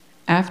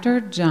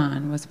After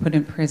John was put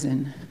in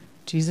prison,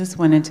 Jesus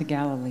went into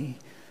Galilee,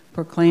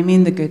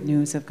 proclaiming the good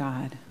news of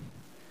God.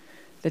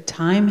 "The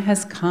time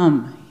has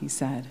come," he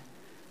said.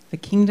 "The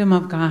kingdom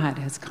of God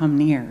has come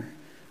near.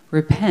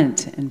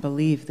 Repent and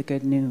believe the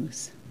good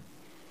news."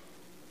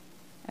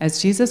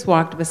 As Jesus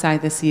walked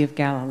beside the Sea of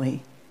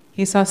Galilee,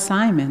 he saw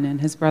Simon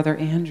and his brother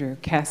Andrew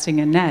casting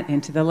a net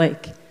into the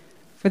lake,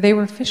 for they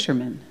were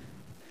fishermen.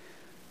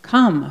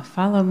 "Come,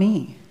 follow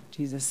me,"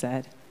 Jesus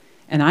said,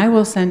 "and I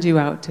will send you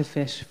out to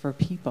fish for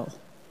people."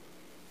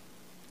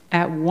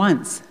 At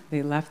once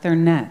they left their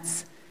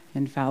nets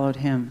and followed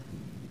him.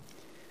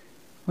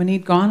 When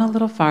he'd gone a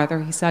little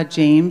farther, he saw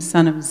James,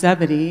 son of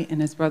Zebedee,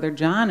 and his brother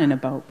John in a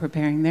boat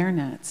preparing their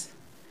nets.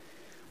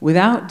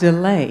 Without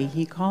delay,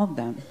 he called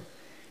them,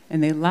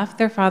 and they left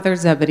their father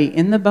Zebedee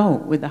in the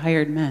boat with the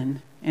hired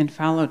men and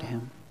followed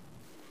him.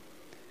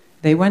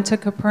 They went to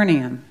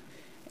Capernaum,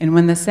 and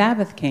when the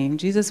Sabbath came,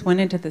 Jesus went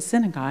into the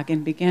synagogue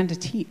and began to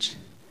teach.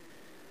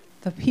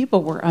 The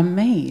people were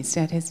amazed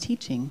at his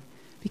teaching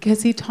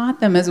because he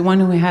taught them as one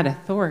who had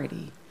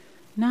authority,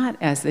 not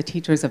as the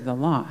teachers of the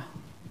law.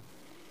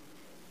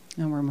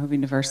 And we're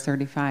moving to verse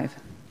 35.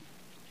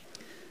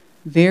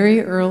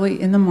 Very early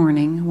in the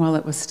morning, while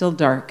it was still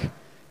dark,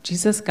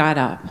 Jesus got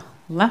up,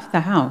 left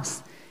the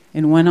house,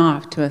 and went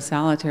off to a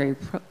solitary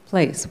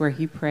place where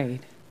he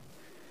prayed.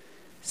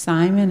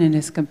 Simon and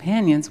his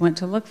companions went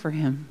to look for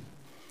him.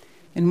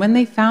 And when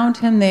they found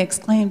him, they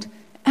exclaimed,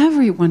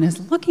 "Everyone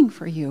is looking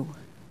for you."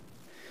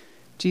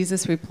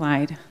 Jesus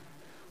replied,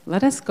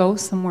 "Let us go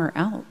somewhere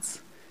else,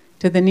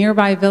 to the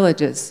nearby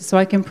villages, so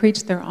I can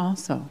preach there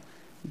also.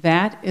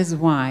 That is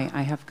why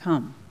I have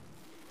come."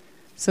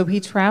 So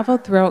he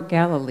traveled throughout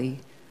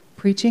Galilee,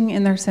 preaching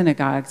in their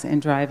synagogues and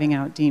driving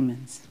out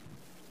demons.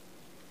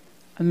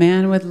 A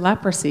man with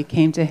leprosy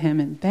came to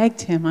him and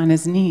begged him on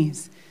his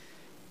knees,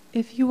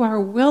 "If you are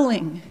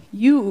willing,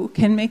 you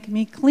can make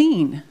me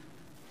clean."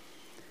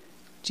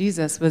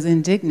 Jesus was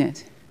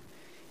indignant.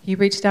 He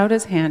reached out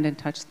his hand and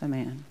touched the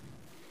man.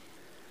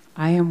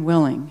 "I am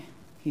willing,"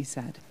 he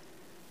said.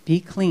 "Be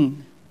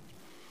clean."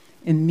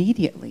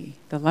 Immediately,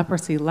 the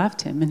leprosy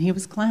left him and he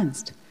was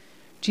cleansed.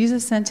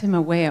 Jesus sent him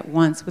away at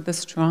once with a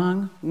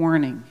strong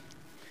warning.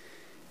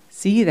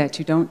 "See that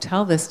you don't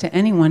tell this to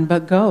anyone,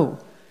 but go,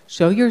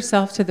 show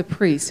yourself to the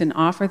priest and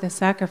offer the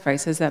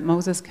sacrifices that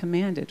Moses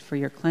commanded for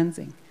your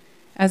cleansing,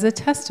 as a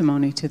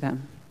testimony to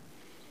them."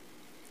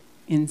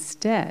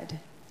 Instead,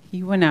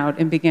 he went out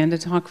and began to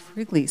talk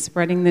freely,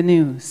 spreading the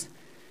news.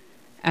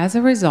 As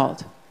a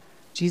result,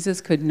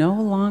 Jesus could no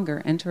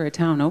longer enter a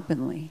town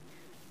openly,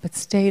 but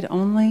stayed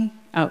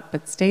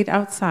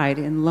outside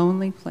in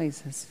lonely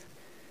places.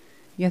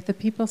 Yet the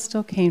people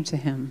still came to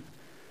him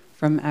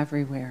from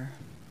everywhere.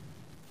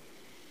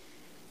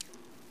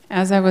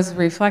 As I was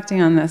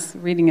reflecting on this,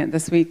 reading it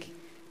this week,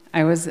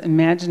 I was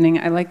imagining,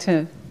 I like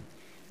to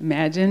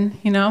imagine,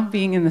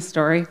 being in the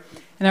story.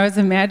 And I was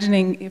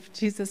imagining if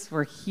Jesus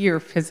were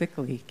here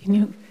physically,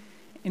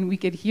 and we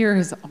could hear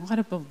his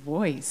audible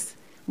voice,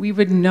 we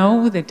would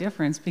know the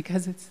difference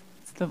because it's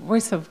the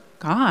voice of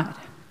God,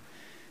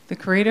 the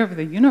creator of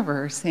the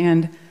universe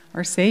and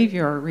our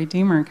Savior, our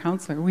Redeemer and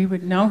Counselor. We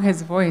would know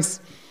his voice.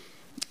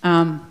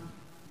 And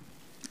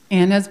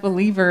as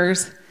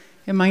believers,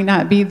 it might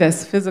not be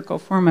this physical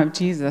form of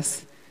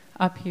Jesus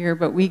up here,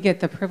 but we get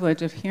the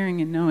privilege of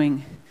hearing and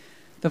knowing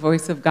the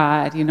voice of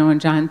God. In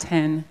John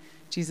 10,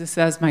 Jesus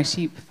says, "My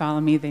sheep follow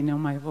me, they know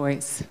my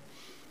voice."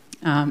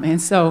 And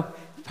so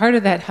part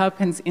of that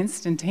happens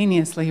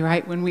instantaneously,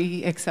 right? When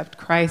we accept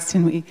Christ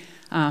and we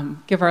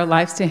give our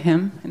lives to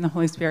him and the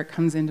Holy Spirit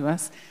comes into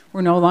us,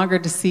 we're no longer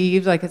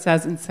deceived, like it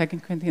says in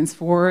 2 Corinthians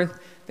 4,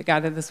 the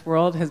God of this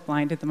world has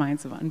blinded the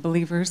minds of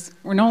unbelievers.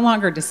 We're no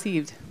longer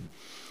deceived.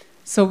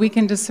 So we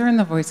can discern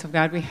the voice of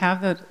God. We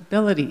have the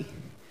ability.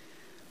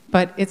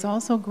 But it's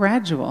also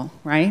gradual,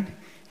 right?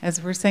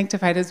 As we're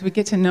sanctified, as we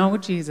get to know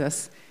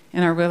Jesus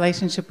and our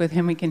relationship with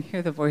him, we can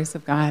hear the voice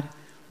of God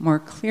more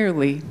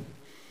clearly.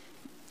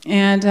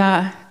 And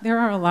there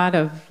are a lot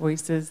of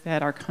voices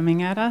that are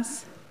coming at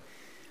us,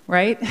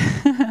 right?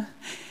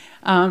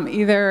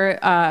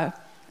 Either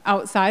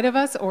outside of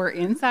us or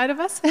inside of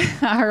us,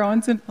 our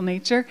own sinful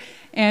nature.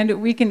 And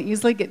we can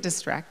easily get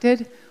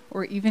distracted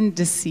or even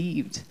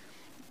deceived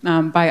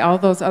by all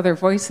those other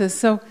voices.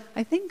 So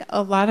I think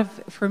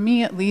for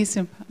me at least,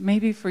 and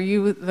maybe for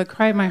you, the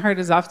cry of my heart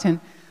is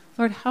often,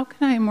 "Lord, how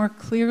can I more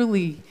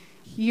clearly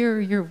hear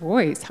your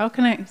voice? How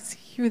can I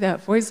hear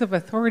that voice of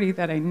authority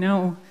that I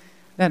know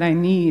that I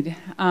need?"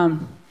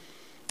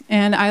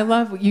 And I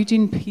love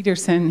Eugene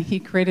Peterson. He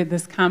created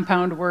this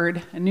compound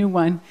word, a new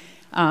one.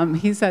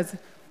 He says,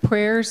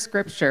 prayer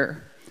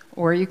scripture,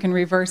 or you can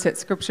reverse it,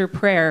 scripture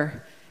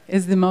prayer,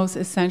 is the most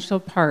essential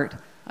part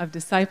of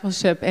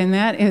discipleship. And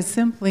that is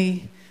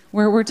simply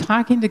where we're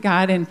talking to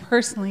God and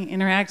personally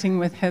interacting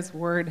with his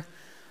word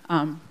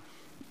on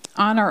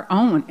our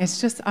own.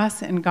 It's just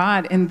us and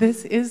God. And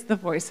this is the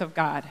voice of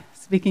God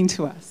speaking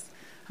to us.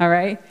 All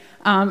right?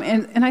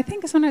 And I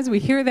think sometimes we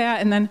hear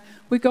that and then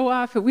we go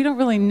off, but we don't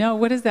really know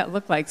what does that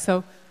look like.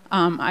 So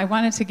I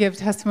wanted to give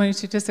testimony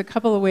to just a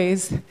couple of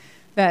ways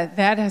that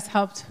has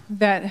helped,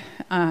 that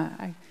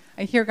I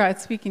hear God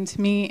speaking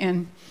to me.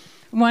 And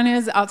one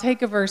is, I'll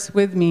take a verse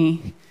with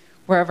me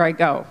wherever I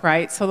go,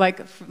 right? So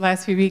like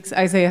last few weeks,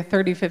 Isaiah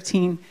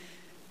 30:15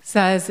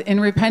 says, in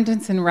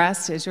repentance and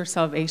rest is your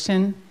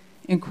salvation,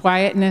 in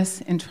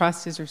quietness and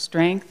trust is your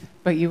strength,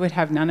 but you would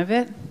have none of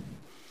it.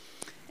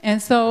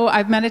 And so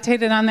I've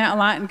meditated on that a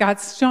lot, and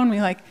God's shown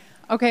me, like,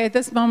 okay, at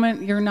this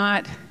moment, you're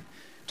not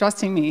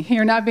trusting me.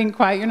 You're not being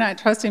quiet. You're not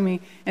trusting me.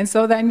 And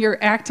so then you're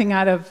acting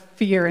out of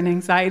fear and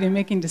anxiety and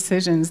making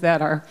decisions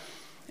that are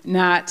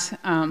not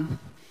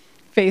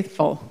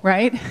faithful,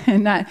 right?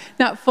 And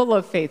not full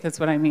of faith is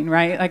what I mean,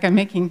 right? Like I'm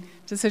making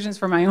decisions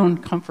for my own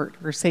comfort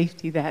or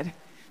safety that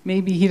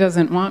maybe he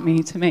doesn't want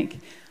me to make.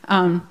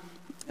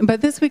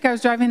 But this week I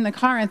was driving in the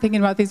car and thinking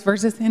about these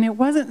verses, and it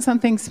wasn't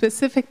something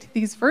specific to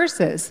these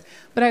verses,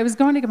 but I was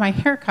going to get my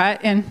hair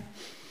cut, and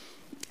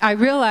I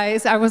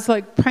realized I was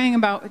like praying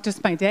about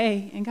just my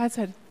day, and God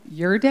said,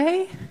 your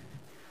day?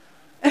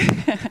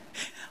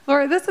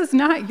 Lord, this is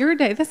not your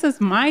day. This is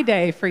my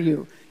day for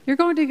you. You're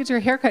going to get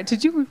your hair cut.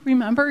 Did you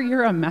remember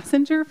you're a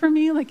messenger for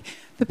me? Like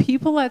the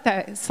people at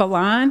that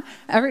salon,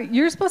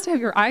 you're supposed to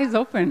have your eyes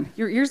open,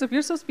 your ears up.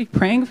 You're supposed to be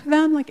praying for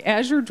them. Like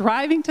as you're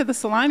driving to the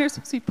salon, you're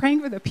supposed to be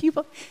praying for the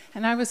people.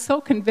 And I was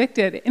so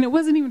convicted. And it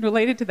wasn't even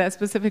related to that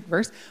specific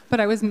verse, but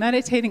I was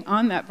meditating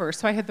on that verse.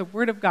 So I had the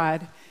Word of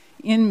God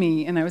in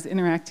me, and I was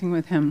interacting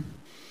with him.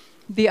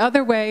 The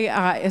other way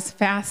is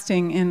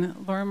fasting.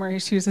 And Laura Marie,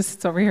 she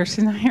sits over here.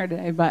 She's not here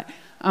today, but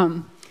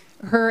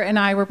her and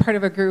I were part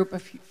of a group a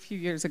few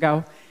years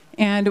ago,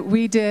 and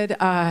we did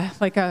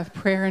like a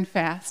prayer and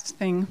fast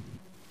thing,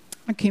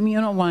 a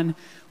communal one,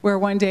 where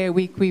one day a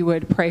week we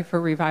would pray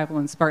for revival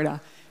in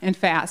Sparta and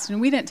fast.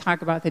 And we didn't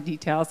talk about the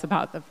details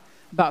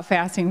about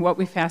fasting, what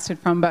we fasted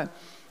from, but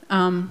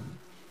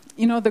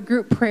the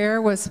group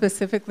prayer was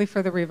specifically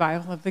for the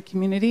revival of the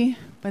community,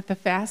 but the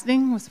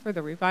fasting was for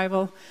the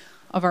revival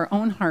of our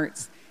own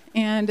hearts.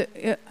 And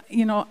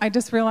I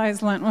just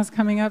realized Lent was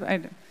coming up.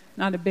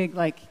 Not a big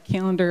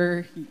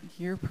calendar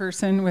year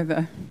person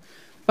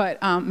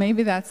but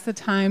maybe that's the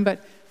time.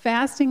 But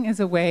fasting is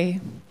a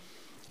way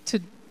to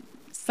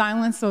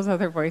silence those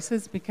other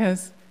voices,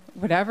 because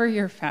whatever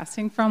you're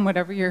fasting from,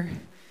 whatever you're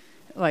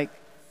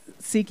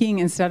seeking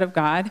instead of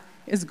God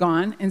is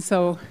gone. And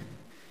so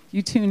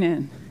you tune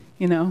in,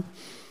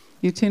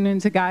 you tune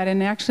into God.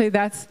 And actually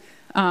that's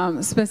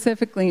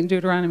specifically in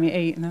Deuteronomy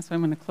 8, and that's what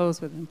I'm going to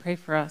close with and pray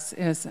for us,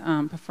 is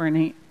before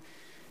Nate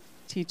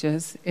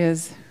preaches,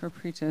 is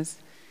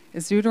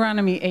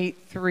Deuteronomy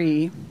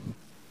 8:3.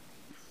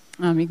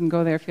 You can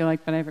go there if you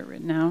like, but I have it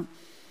written out.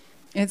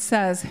 It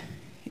says,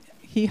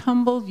 he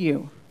humbled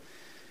you,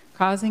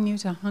 causing you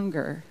to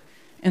hunger,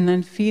 and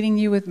then feeding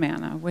you with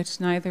manna, which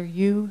neither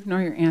you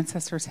nor your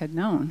ancestors had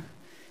known,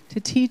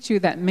 to teach you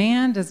that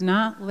man does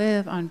not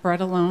live on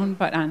bread alone,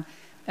 but on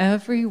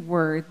every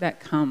word that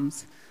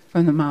comes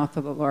from the mouth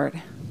of the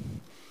Lord.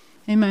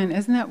 Amen.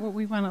 Isn't that what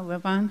we want to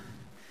live on?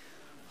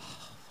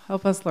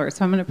 Help us, Lord.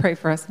 So I'm going to pray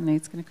for us, and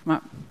Nate's going to come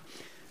up.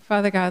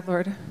 Father God,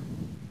 Lord,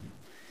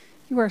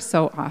 you are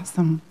so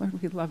awesome. Lord,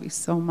 we love you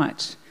so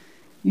much.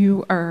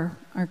 You are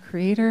our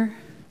creator,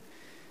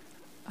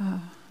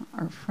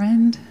 our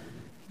friend.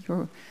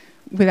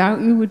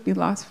 Without you, we'd be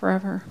lost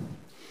forever.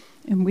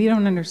 And we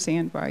don't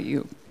understand why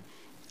you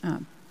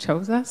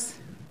chose us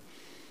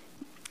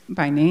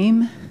by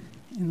name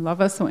and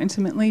love us so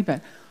intimately,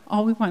 but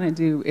all we want to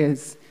do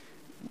is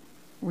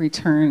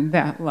return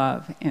that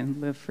love and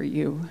live for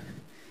you.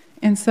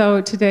 And so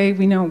today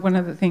we know one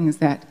of the things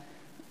that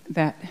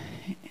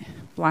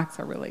blocks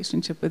our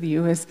relationship with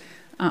you is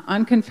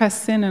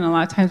unconfessed sin, and a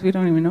lot of times we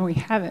don't even know we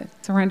have it.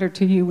 Surrender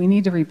to you. We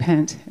need to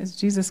repent, as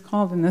Jesus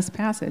called in this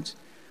passage.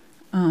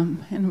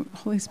 And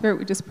Holy Spirit,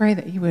 we just pray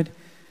that you would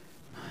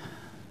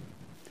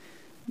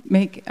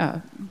make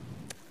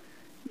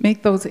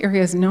those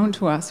areas known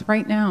to us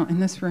right now in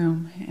this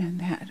room, and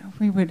that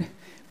we would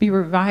be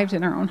revived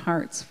in our own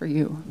hearts for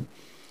you.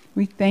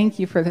 We thank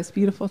you for this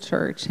beautiful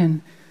church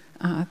and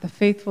the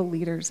faithful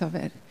leaders of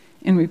it,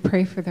 and we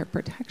pray for their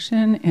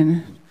protection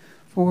and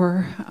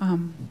for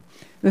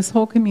this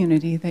whole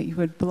community, that you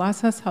would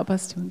bless us, help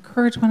us to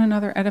encourage one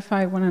another,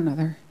 edify one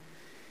another.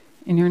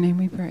 In your name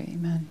we pray,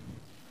 amen.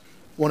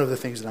 One of the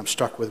things that I'm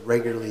struck with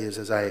regularly is,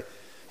 as I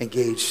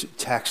engage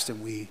text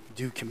and we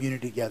do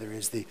community together,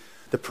 is the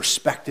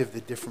perspective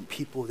that different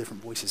people,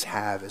 different voices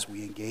have as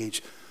we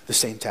engage the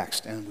same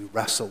text and we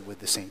wrestle with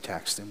the same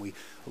text and we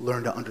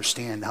learn to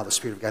understand how the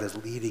Spirit of God is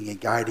leading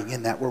and guiding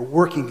in that. We're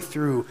working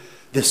through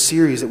this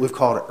series that we've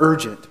called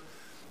Urgent,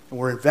 and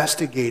we're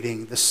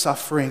investigating the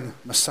suffering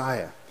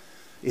Messiah.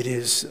 It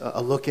is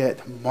a look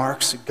at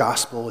Mark's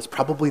gospel. It's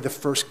probably the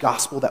first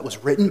gospel that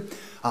was written,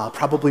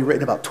 probably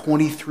written about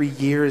 23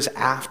 years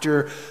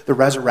after the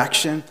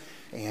resurrection.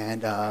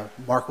 And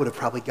Mark would have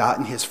probably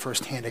gotten his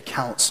firsthand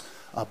accounts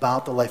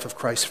about the life of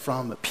Christ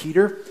from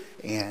Peter.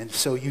 And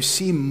so you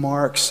see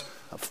Mark's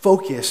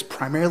focus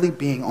primarily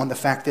being on the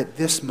fact that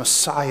this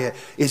Messiah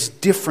is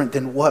different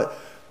than what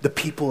the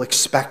people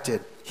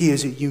expected. He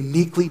is a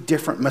uniquely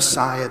different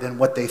Messiah than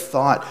what they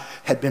thought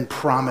had been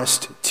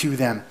promised to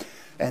them.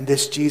 And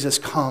this Jesus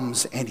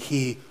comes and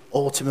he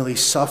ultimately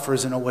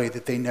suffers in a way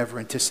that they never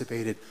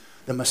anticipated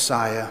the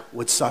Messiah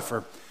would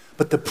suffer.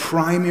 But the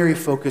primary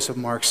focus of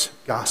Mark's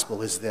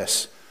gospel is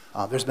this.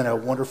 There's been a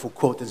wonderful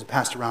quote that's been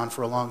passed around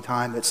for a long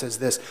time that says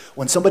this: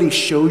 when somebody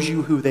shows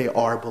you who they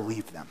are,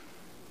 believe them.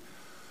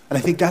 And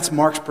I think that's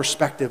Mark's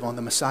perspective on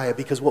the Messiah,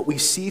 because what we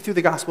see through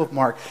the Gospel of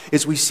Mark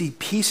is we see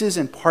pieces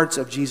and parts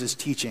of Jesus'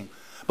 teaching.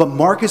 But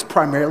Mark is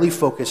primarily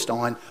focused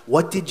on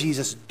what did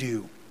Jesus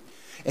do.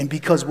 And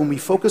because when we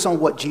focus on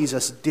what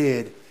Jesus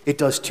did, it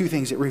does two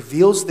things. It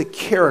reveals the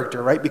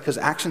character, right? Because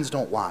actions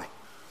don't lie.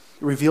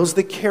 It reveals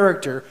the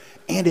character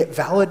and it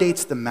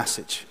validates the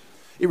message.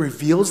 It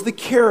reveals the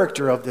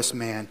character of this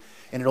man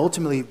and it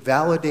ultimately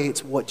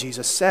validates what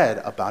Jesus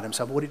said about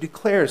himself, what he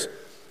declares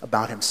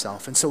about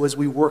himself. And so as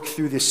we work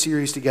through this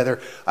series together,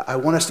 I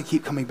want us to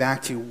keep coming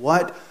back to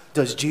what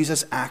does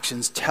Jesus'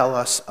 actions tell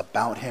us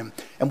about him?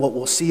 And what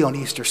we'll see on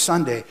Easter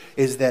Sunday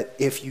is that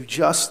if you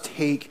just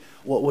take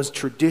what was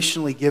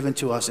traditionally given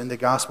to us in the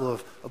Gospel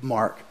of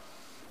Mark,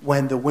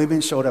 when the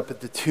women showed up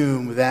at the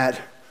tomb that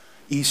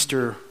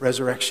Easter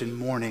resurrection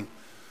morning,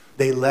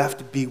 they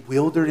left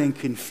bewildered and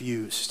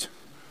confused,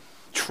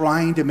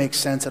 trying to make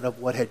sense out of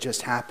what had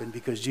just happened,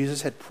 because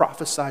Jesus had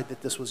prophesied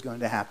that this was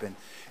going to happen,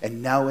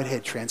 and now it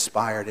had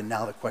transpired, and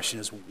now the question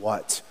is,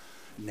 what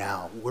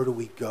now? Where do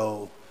we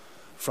go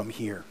from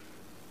here?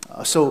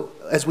 So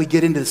as we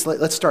get into this,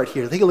 let's start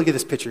here. Take a look at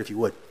this picture, if you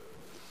would.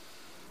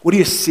 What do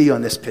you see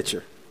on this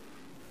picture?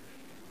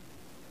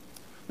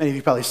 Many of you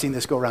have probably seen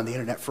this go around the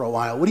internet for a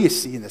while. What do you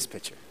see in this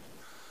picture?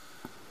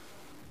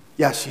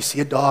 Yes, you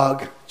see a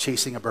dog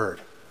chasing a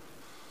bird.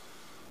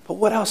 But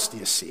what else do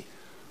you see?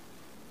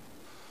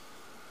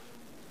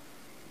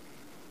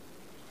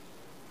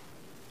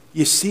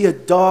 You see a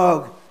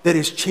dog that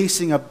is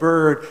chasing a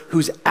bird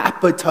whose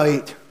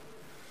appetite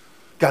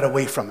got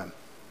away from him.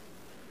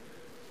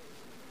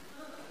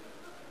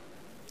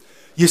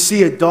 You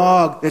see a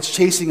dog that's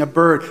chasing a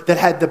bird that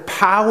had the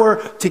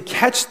power to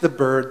catch the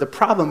bird. The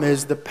problem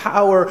is the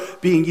power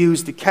being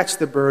used to catch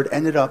the bird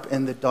ended up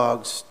in the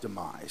dog's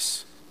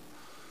demise.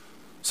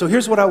 So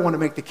here's what I want to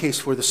make the case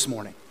for this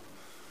morning.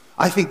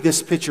 I think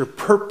this picture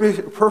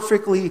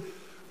perfectly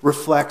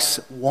reflects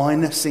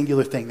one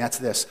singular thing. That's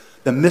this: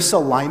 the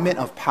misalignment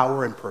of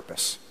power and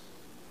purpose.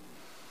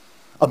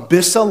 A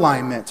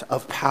misalignment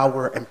of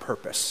power and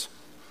purpose.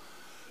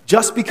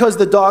 Just because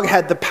the dog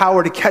had the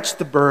power to catch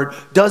the bird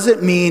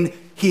doesn't mean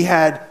he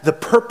had the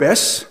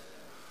purpose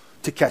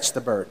to catch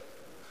the bird.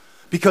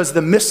 Because the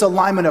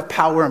misalignment of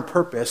power and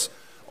purpose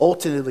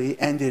ultimately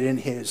ended in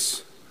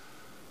his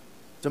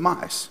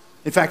demise.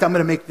 In fact, I'm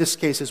going to make this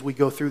case as we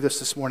go through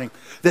this morning,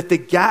 that the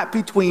gap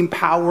between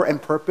power and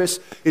purpose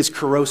is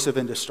corrosive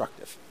and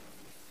destructive.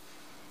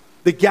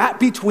 The gap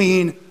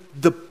between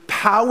the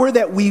power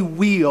that we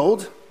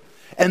wield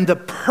and the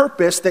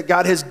purpose that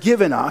God has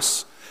given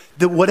us,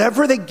 that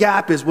whatever the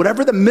gap is,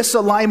 whatever the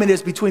misalignment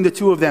is between the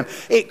two of them,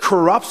 it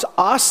corrupts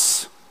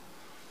us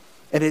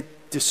and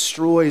it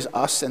destroys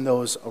us and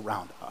those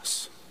around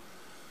us.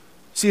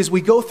 See, as we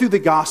go through the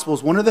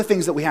Gospels, one of the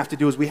things that we have to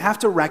do is we have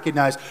to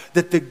recognize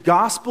that the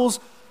Gospels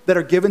that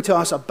are given to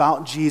us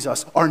about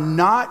Jesus are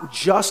not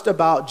just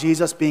about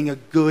Jesus being a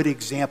good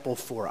example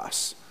for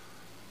us.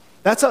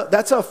 That's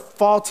a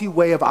faulty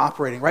way of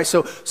operating, right?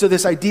 So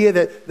this idea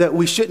that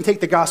we shouldn't take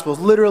the Gospels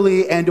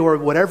literally and or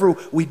whatever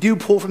we do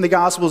pull from the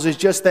Gospels is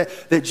just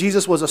that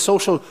Jesus was a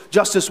social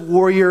justice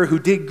warrior who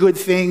did good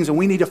things and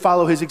we need to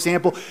follow his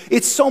example.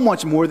 It's so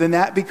much more than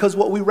that, because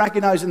what we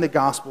recognize in the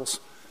Gospels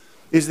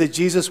is that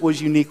Jesus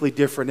was uniquely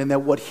different and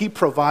that what he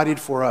provided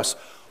for us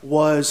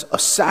was a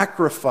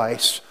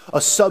sacrifice,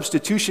 a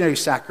substitutionary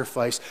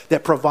sacrifice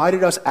that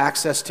provided us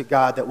access to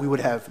God that we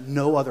would have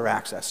no other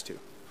access to.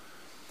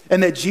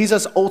 And that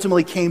Jesus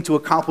ultimately came to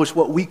accomplish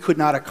what we could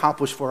not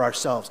accomplish for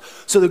ourselves.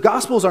 So the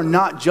Gospels are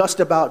not just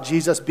about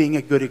Jesus being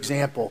a good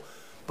example,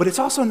 but it's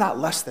also not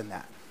less than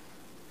that.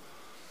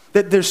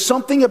 That there's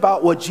something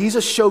about what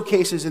Jesus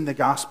showcases in the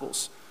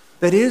Gospels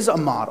that is a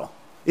model.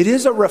 It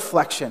is a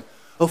reflection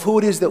of who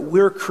it is that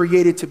we're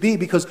created to be,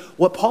 because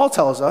what Paul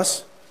tells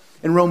us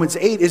in Romans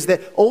 8 is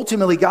that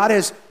ultimately God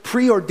has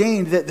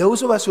preordained that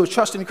those of us who have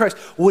trusted in Christ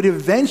would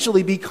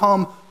eventually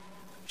become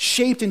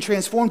shaped and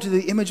transformed to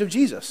the image of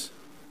Jesus.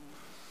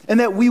 And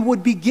that we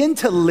would begin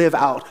to live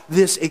out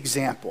this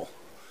example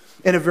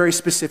in a very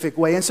specific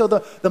way. And so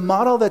the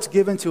model that's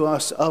given to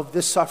us of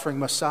this suffering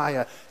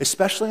Messiah,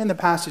 especially in the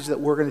passage that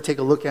we're going to take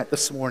a look at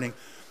this morning,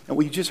 and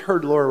we just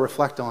heard Laura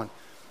reflect on,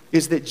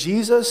 is that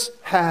Jesus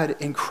had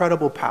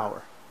incredible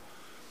power.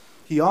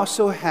 He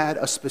also had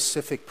a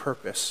specific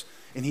purpose,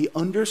 and he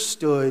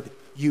understood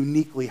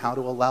uniquely how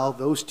to allow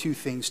those two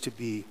things to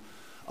be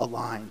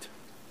aligned.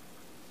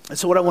 And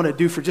so what I want to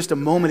do for just a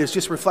moment is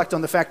just reflect on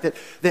the fact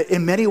that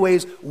in many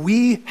ways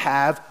we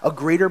have a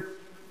greater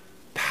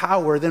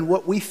power than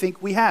what we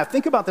think we have.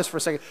 Think about this for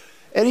a second.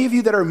 Any of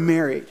you that are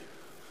married,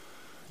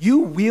 you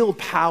wield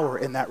power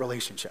in that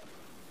relationship.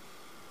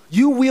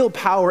 You wield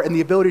power and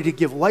the ability to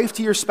give life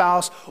to your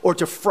spouse or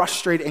to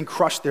frustrate and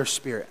crush their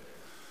spirit.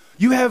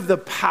 You have the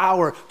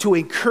power to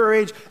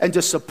encourage and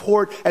to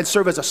support and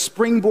serve as a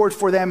springboard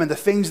for them and the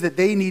things that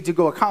they need to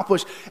go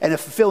accomplish and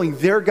fulfilling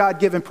their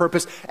God-given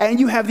purpose. And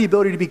you have the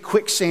ability to be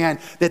quicksand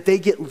that they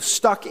get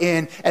stuck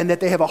in and that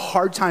they have a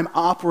hard time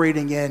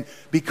operating in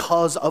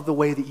because of the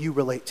way that you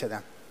relate to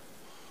them.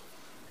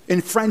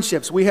 In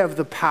friendships, we have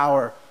the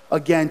power,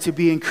 again, to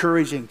be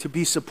encouraging, to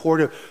be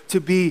supportive, to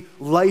be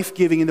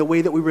life-giving in the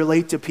way that we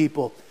relate to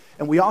people.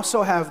 And we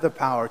also have the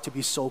power to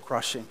be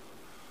soul-crushing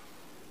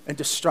and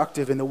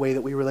destructive in the way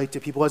that we relate to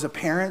people. As a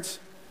parent,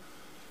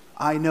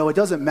 I know it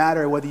doesn't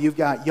matter whether you've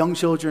got young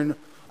children,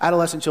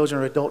 adolescent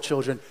children, or adult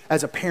children.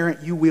 As a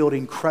parent, you wield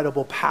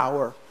incredible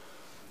power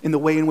in the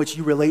way in which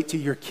you relate to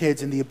your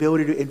kids and the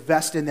ability to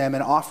invest in them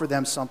and offer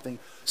them something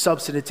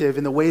substantive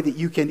in the way that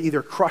you can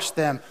either crush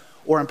them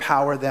or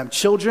empower them.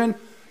 Children,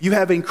 you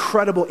have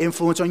incredible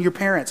influence on your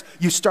parents.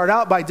 You start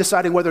out by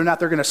deciding whether or not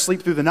they're going to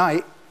sleep through the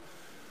night.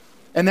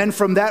 And then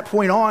from that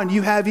point on,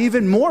 you have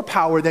even more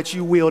power that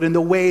you wield in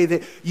the way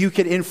that you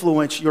can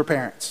influence your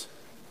parents.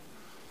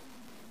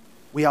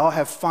 We all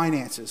have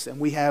finances, and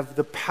we have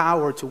the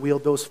power to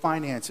wield those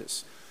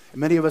finances.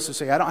 And many of us will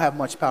say, I don't have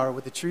much power,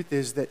 but the truth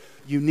is that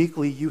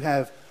uniquely you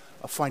have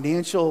a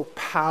financial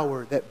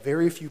power that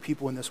very few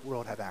people in this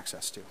world have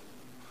access to.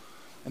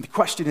 And the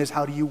question is,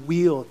 how do you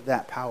wield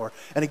that power?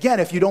 And again,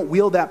 if you don't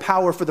wield that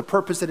power for the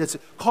purpose that it's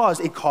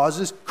caused, it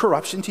causes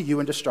corruption to you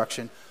and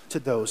destruction to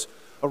those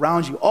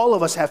around you. All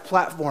of us have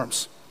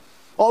platforms.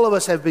 All of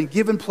us have been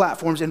given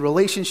platforms in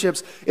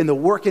relationships, in the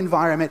work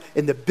environment,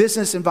 in the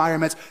business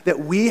environments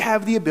that we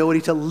have the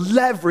ability to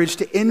leverage,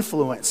 to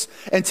influence,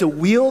 and to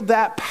wield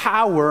that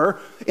power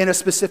in a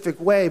specific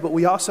way, but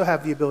we also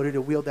have the ability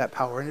to wield that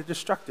power in a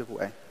destructive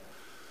way.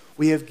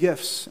 We have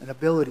gifts and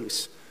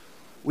abilities.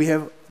 We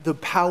have the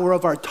power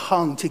of our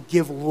tongue to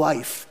give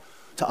life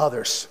to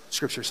others,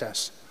 Scripture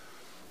says.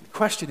 The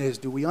question is,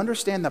 do we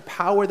understand the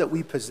power that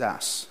we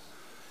possess?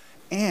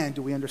 And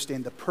do we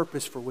understand the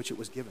purpose for which it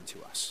was given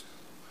to us?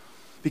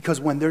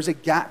 Because when there's a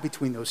gap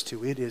between those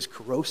two, it is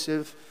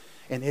corrosive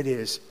and it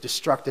is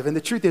destructive. And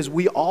the truth is,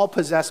 we all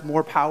possess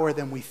more power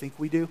than we think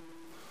we do.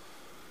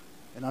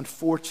 And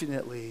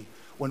unfortunately,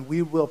 when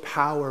we will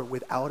power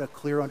without a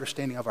clear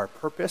understanding of our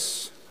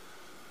purpose,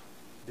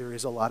 there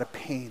is a lot of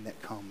pain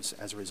that comes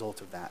as a result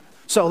of that.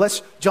 So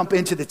let's jump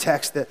into the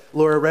text that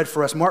Laura read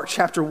for us. Mark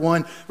chapter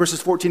 1,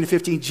 verses 14 to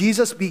 15.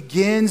 Jesus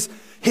begins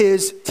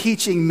his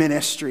teaching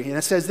ministry. And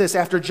it says this: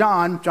 after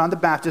John the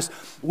Baptist,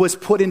 was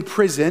put in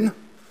prison.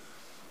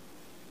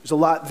 There's a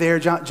lot there.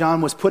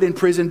 John was put in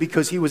prison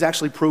because he was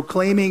actually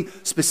proclaiming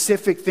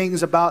specific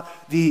things about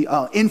the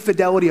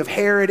infidelity of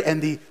Herod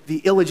and the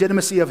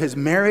illegitimacy of his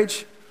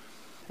marriage.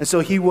 And so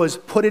he was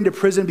put into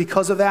prison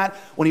because of that.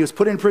 When he was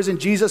put in prison,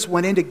 Jesus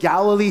went into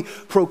Galilee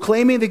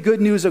proclaiming the good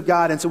news of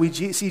God. And so we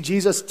see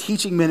Jesus'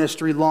 teaching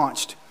ministry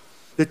launched.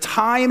 The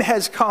time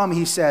has come,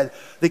 he said.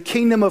 The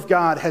kingdom of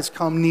God has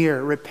come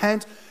near.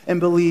 Repent and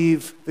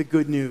believe the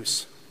good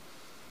news.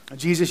 Now,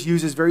 Jesus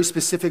uses very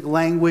specific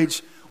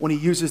language when he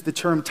uses the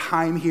term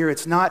time here.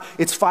 It's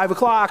 5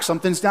 o'clock,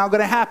 something's now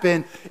going to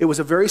happen. It was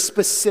a very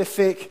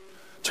specific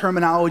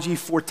terminology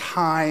for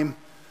time.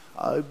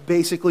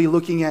 Basically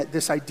looking at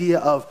this idea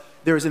of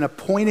there's an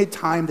appointed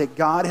time that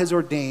God has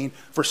ordained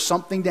for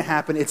something to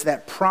happen. It's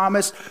that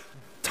promised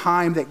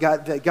time that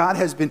God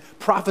has been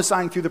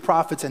prophesying through the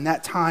prophets, and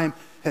that time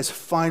has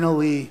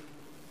finally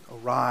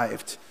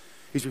arrived.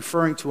 He's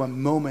referring to a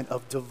moment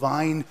of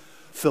divine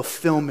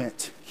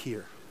fulfillment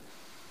here.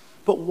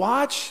 But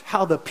watch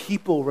how the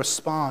people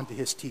respond to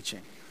his teaching.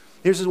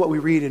 Here's what we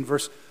read in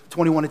verse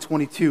 21 and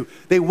 22.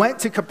 They went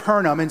to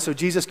Capernaum, and so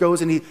Jesus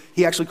goes and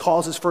he actually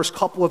calls his first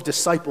couple of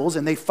disciples,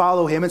 and they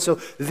follow him, and so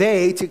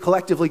they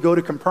collectively go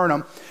to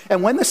Capernaum.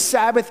 And when the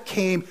Sabbath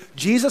came,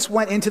 Jesus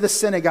went into the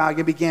synagogue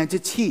and began to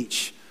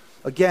teach.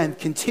 Again,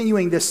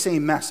 continuing this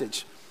same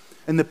message.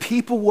 And the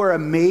people were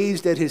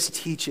amazed at his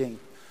teaching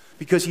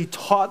because he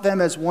taught them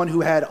as one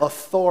who had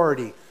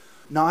authority,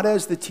 not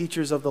as the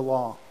teachers of the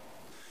law.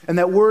 And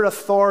that word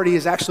authority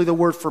is actually the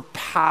word for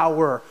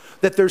power.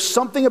 That there's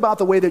something about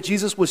the way that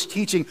Jesus was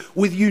teaching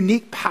with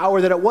unique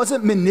power, that it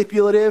wasn't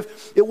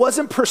manipulative, it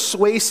wasn't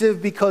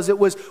persuasive because it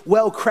was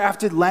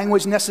well-crafted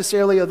language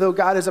necessarily, although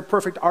God is a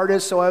perfect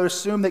artist, so I would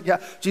assume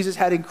that Jesus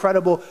had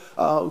incredible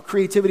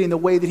creativity in the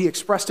way that he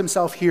expressed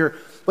himself here.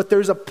 But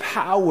there's a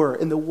power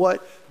in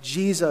what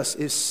Jesus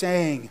is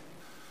saying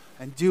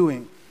and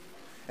doing.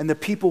 And the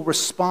people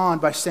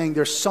respond by saying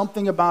there's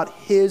something about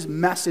his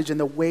message and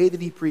the way that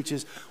he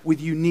preaches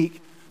with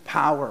unique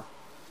power.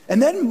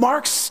 And then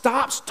Mark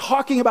stops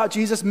talking about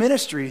Jesus'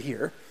 ministry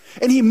here,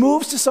 and he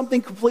moves to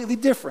something completely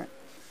different.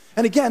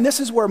 And again, this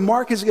is where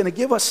Mark is going to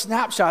give us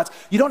snapshots.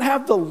 You don't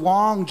have the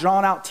long,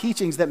 drawn-out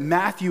teachings that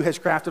Matthew has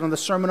crafted on the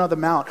Sermon on the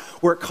Mount,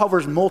 where it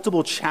covers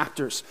multiple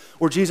chapters,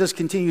 where Jesus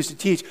continues to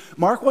teach.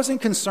 Mark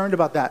wasn't concerned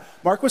about that.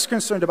 Mark was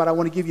concerned about, I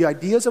want to give you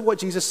ideas of what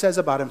Jesus says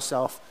about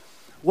himself,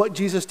 what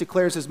Jesus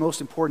declares is most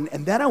important,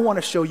 and then I want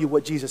to show you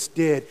what Jesus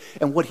did,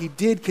 and what he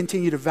did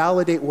continue to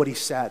validate what he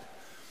said.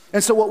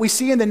 And so what we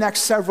see in the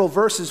next several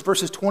verses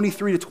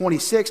 23 to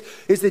 26,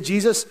 is that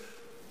Jesus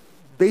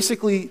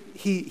basically,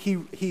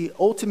 he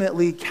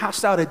ultimately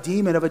cast out a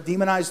demon of a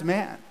demonized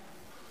man.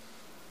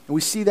 And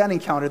we see that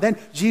encounter. Then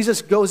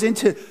Jesus goes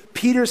into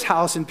Peter's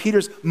house, and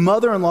Peter's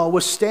mother-in-law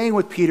was staying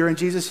with Peter, and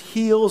Jesus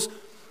heals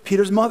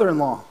Peter's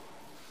mother-in-law.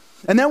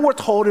 And then we're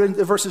told in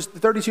verses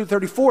 32 to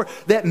 34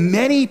 that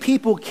many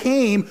people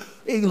came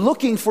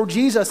looking for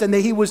Jesus, and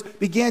that he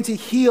began to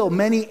heal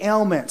many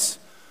ailments.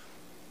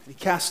 He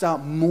cast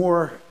out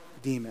more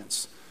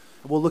demons.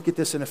 We'll look at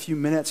this in a few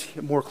minutes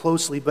more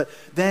closely, but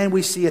then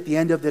we see at the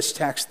end of this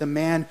text the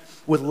man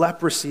with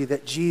leprosy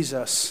that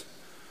Jesus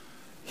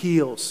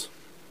heals.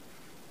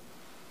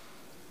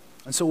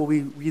 And so when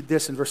we read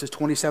this in verses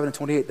 27 and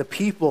 28, the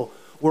people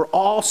were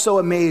all so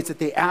amazed that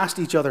they asked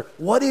each other,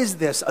 "What is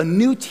this? A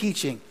new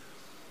teaching,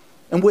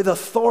 and with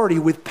authority,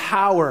 with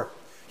power.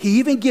 He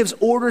even gives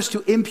orders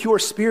to impure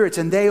spirits,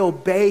 and they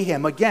obey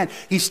him." Again,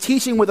 he's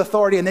teaching with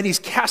authority, and then he's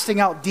casting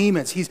out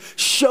demons. He's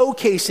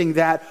showcasing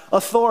that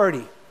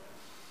authority.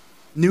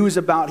 News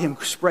about him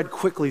spread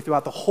quickly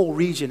throughout the whole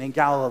region in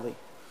Galilee.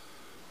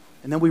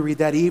 And then we read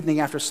that evening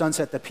after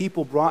sunset, the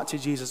people brought to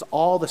Jesus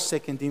all the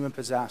sick and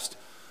demon-possessed.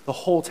 The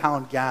whole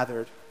town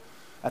gathered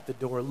at the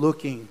door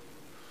looking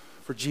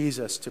for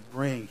Jesus to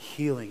bring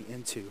healing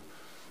into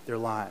their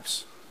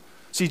lives.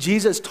 See,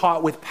 Jesus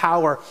taught with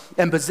power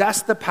and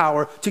possessed the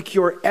power to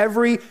cure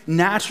every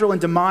natural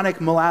and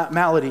demonic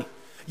malady.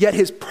 Yet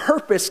his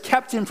purpose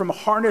kept him from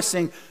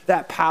harnessing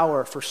that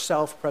power for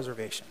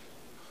self-preservation.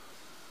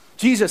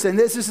 Jesus, and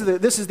this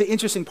is the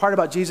interesting part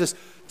about Jesus'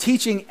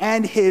 teaching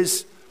and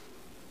his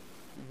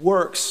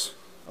works,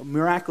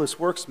 miraculous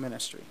works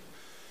ministry,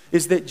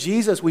 is that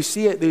Jesus, we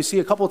see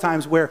a couple of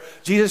times where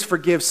Jesus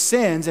forgives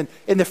sins, and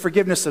in the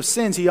forgiveness of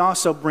sins, he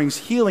also brings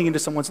healing into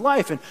someone's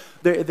life.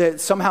 And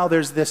somehow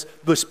there's this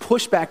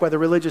pushback by the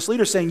religious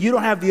leaders saying, you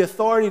don't have the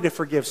authority to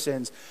forgive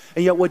sins.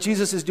 And yet what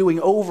Jesus is doing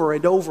over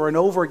and over and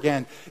over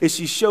again is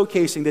he's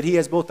showcasing that he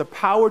has both the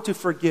power to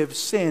forgive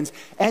sins,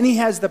 and he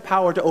has the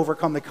power to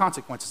overcome the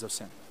consequences of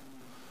sin.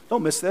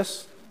 Don't miss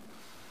this.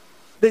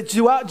 That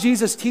throughout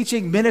Jesus'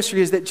 teaching ministry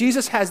is that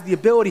Jesus has the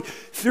ability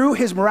through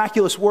his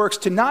miraculous works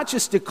to not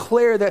just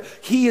declare that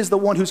he is the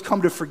one who's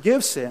come to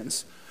forgive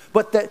sins,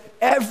 but that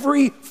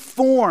every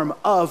form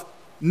of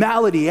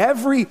malady,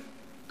 every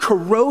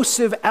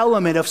corrosive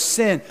element of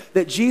sin,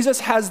 that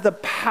Jesus has the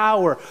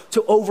power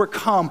to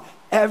overcome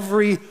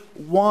every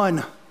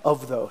one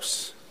of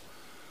those.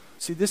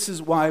 See, this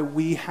is why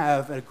we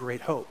have a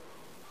great hope,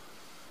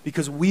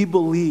 because we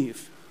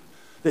believe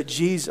that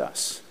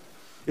Jesus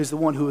is the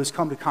one who has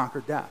come to conquer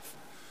death.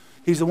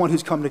 He's the one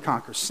who's come to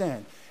conquer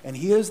sin. And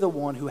he is the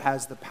one who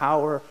has the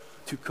power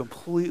to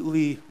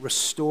completely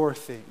restore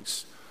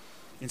things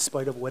in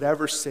spite of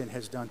whatever sin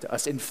has done to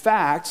us. In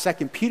fact,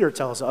 2 Peter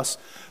tells us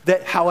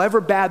that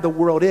however bad the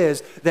world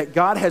is, that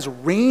God has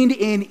reined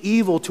in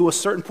evil to a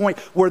certain point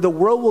where the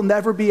world will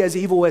never be as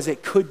evil as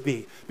it could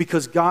be,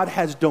 because God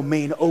has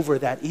domain over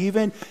that,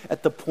 even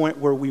at the point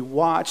where we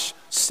watch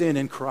sin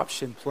and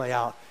corruption play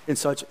out in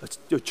such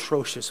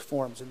atrocious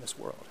forms in this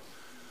world.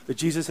 That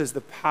Jesus has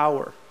the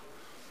power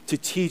to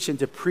teach and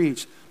to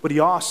preach, but he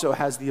also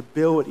has the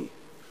ability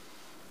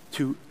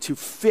to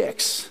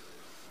fix,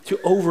 to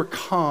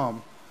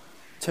overcome,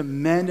 to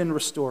mend and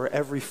restore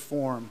every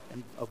form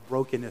of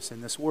brokenness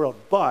in this world.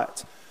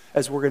 But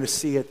as we're going to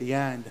see at the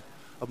end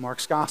of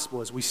Mark's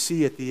gospel, as we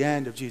see at the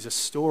end of Jesus'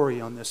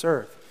 story on this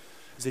earth,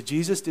 is that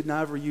Jesus did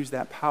not ever use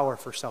that power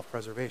for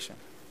self-preservation.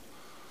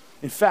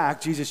 In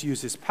fact, Jesus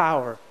used his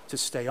power to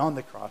stay on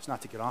the cross,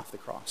 not to get off the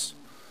cross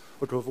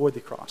or to avoid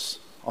the cross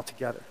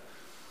altogether.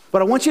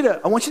 But I want you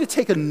to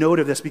take a note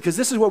of this, because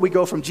this is where we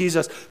go from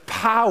Jesus'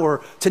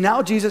 power to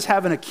now Jesus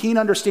having a keen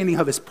understanding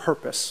of his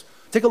purpose.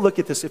 Take a look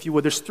at this, if you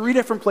would. There's 3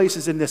 different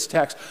places in this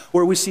text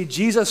where we see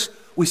Jesus,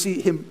 we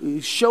see him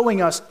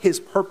showing us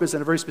his purpose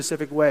in a very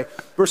specific way.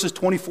 Verses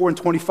 24 and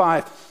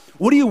 25.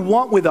 What do you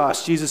want with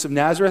us, Jesus of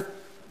Nazareth?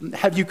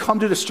 Have you come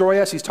to destroy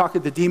us? He's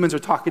talking, the demons are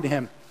talking to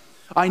him.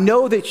 I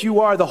know that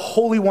you are the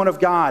Holy One of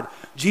God.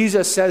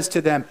 Jesus says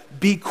to them,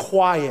 be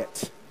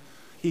quiet.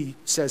 He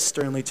says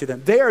sternly to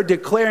them. They are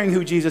declaring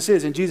who Jesus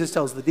is, and Jesus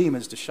tells the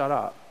demons to shut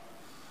up.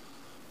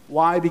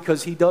 Why?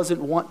 Because he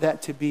doesn't want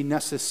that to be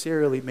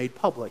necessarily made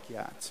public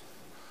yet.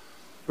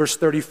 Verse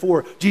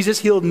 34, Jesus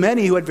healed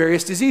many who had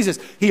various diseases.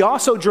 He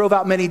also drove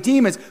out many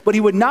demons, but he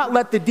would not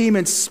let the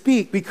demons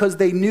speak because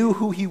they knew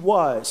who he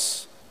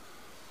was.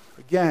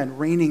 Again,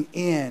 reining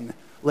in,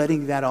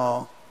 letting that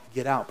all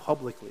get out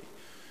publicly.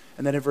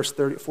 And then in verse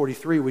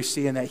 43, we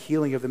see in that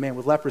healing of the man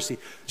with leprosy,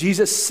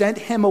 Jesus sent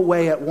him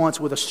away at once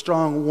with a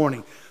strong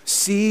warning.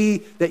 See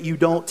that you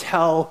don't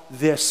tell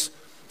this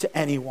to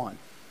anyone.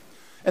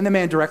 And the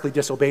man directly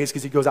disobeys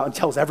because he goes out and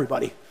tells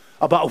everybody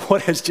about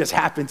what has just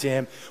happened to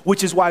him,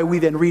 which is why we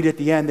then read at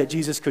the end that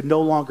Jesus could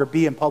no longer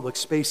be in public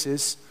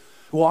spaces,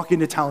 walk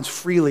into towns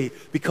freely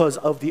because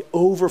of the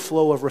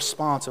overflow of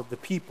response of the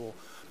people,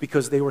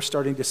 because they were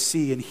starting to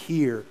see and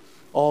hear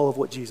all of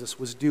what Jesus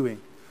was doing.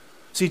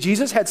 See,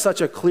 Jesus had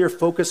such a clear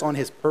focus on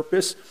his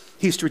purpose,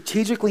 he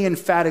strategically,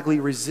 emphatically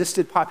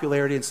resisted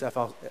popularity and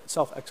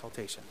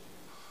self-exaltation.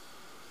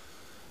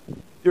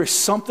 There is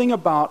something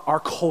about our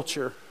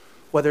culture,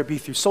 whether it be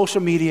through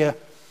social media,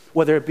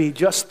 whether it be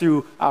just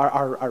through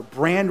our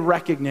brand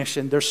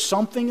recognition, there's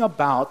something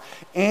about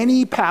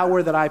any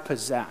power that I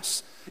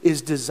possess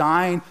is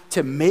designed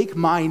to make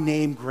my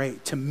name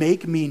great, to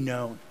make me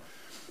known.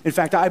 In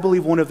fact, I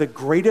believe one of the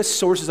greatest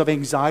sources of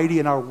anxiety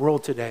in our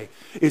world today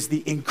is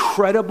the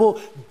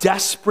incredible,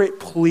 desperate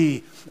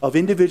plea of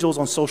individuals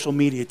on social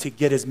media to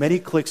get as many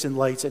clicks and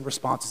likes and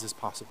responses as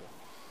possible.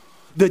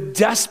 The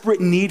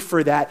desperate need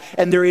for that,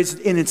 and there is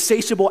an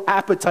insatiable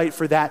appetite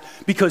for that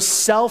because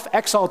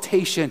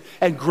self-exaltation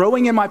and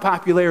growing in my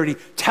popularity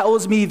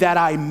tells me that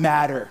I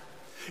matter.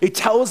 It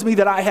tells me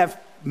that I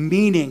have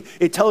meaning.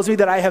 It tells me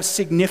that I have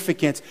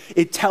significance.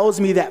 It tells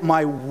me that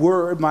my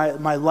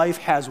life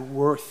has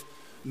worth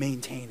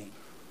maintaining.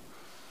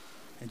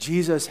 And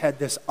Jesus had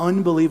this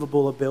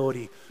unbelievable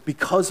ability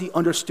because he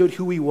understood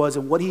who he was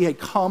and what he had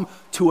come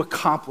to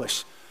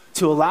accomplish,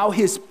 to allow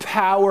his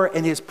power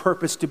and his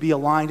purpose to be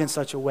aligned in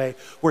such a way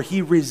where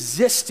he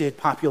resisted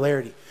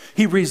popularity.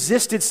 He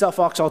resisted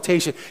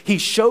self-exaltation. He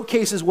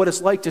showcases what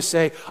it's like to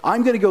say,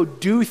 I'm going to go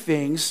do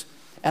things,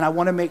 and I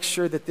want to make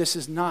sure that this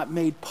is not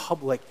made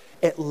public,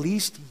 at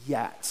least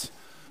yet,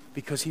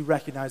 because he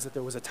recognized that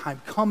there was a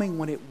time coming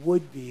when it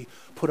would be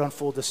put on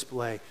full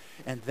display,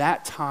 and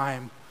that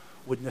time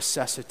would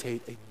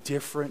necessitate a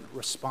different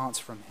response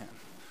from him.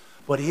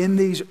 But in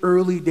these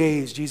early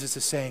days, Jesus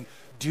is saying,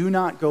 do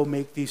not go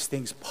make these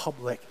things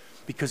public,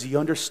 because he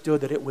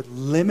understood that it would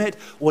limit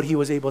what he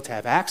was able to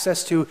have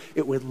access to.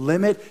 It would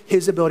limit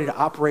his ability to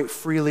operate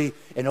freely,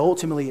 and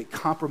ultimately it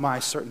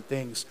compromised certain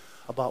things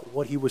about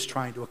what he was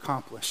trying to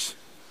accomplish.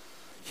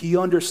 He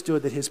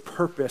understood that his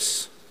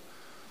purpose,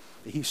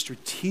 that he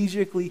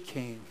strategically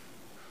came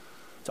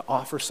to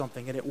offer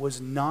something, and it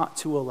was not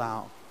to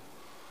allow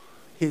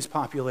his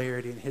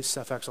popularity and his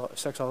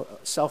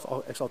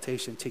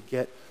self-exaltation to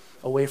get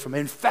away from it.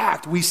 In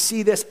fact, we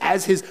see this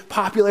as his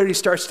popularity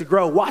starts to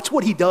grow. Watch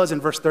what he does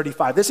in verse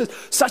 35. This is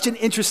such an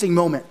interesting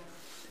moment.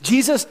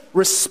 Jesus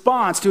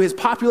responds to his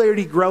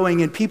popularity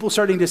growing and people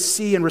starting to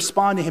see and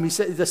respond to him. He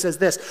says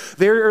this,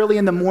 very early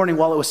in the morning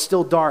while it was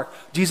still dark,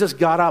 Jesus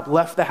got up,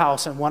 left the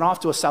house, and went off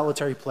to a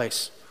solitary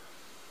place.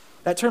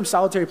 That term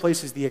solitary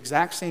place is the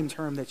exact same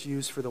term that's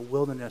used for the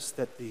wilderness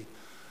that the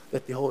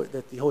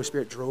Holy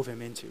Spirit drove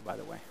him into, by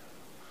the way.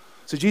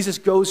 So Jesus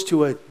goes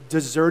to a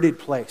deserted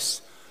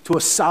place, to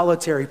a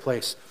solitary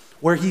place,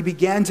 where he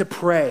began to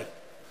pray.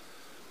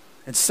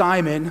 And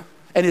Simon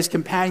and his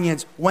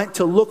companions went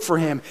to look for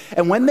him.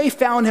 And when they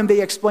found him,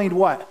 they explained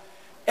what?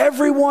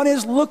 Everyone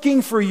is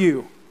looking for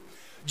you.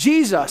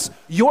 Jesus,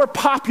 your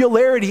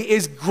popularity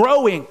is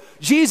growing.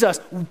 Jesus,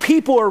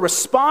 people are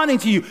responding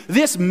to you.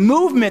 This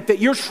movement that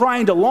you're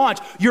trying to launch,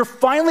 you're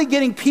finally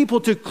getting people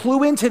to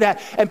clue into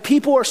that, and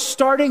people are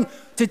starting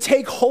to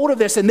take hold of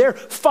this, and they're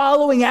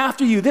following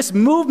after you. This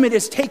movement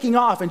is taking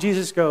off, and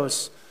Jesus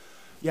goes,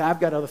 yeah, I've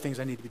got other things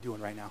I need to be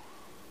doing right now.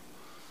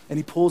 And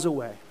he pulls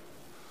away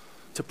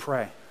to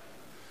pray.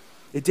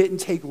 It didn't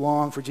take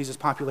long for Jesus'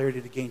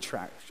 popularity to gain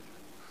traction.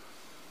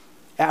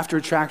 After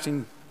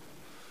attracting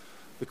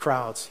the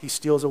crowds, he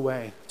steals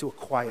away to a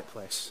quiet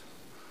place.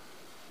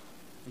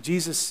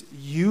 Jesus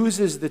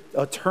uses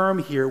a term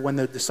here when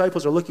the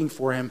disciples are looking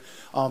for him,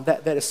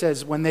 that it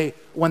says when they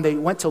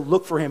went to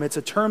look for him. It's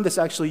a term that's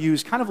actually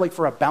used kind of like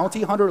for a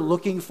bounty hunter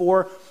looking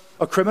for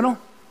a criminal.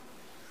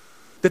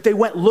 That they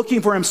went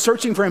looking for him,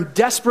 searching for him,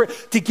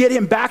 desperate to get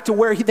him back to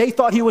where they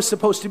thought he was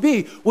supposed to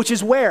be, which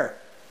is where?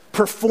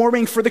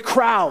 Performing for the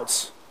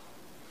crowds.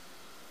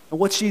 And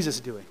what's Jesus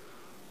doing?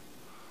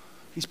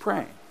 He's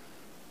praying.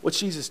 What's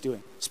Jesus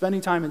doing? Spending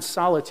time in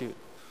solitude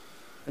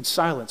and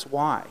silence.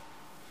 Why?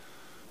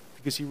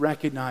 Because he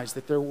recognized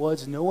that there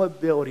was no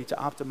ability to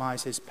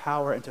optimize his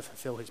power and to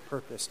fulfill his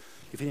purpose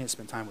if he didn't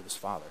spend time with his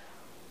Father.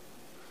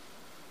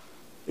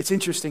 It's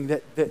interesting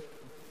that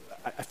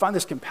I find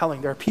this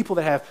compelling. There are people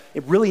that have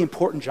really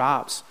important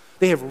jobs.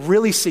 They have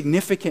really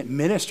significant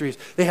ministries.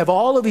 They have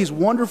all of these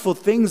wonderful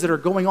things that are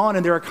going on,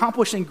 and they're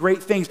accomplishing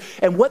great things.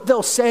 And what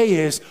they'll say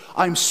is,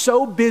 I'm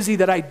so busy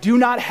that I do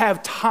not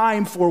have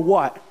time for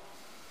what?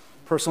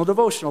 Personal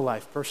devotional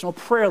life, personal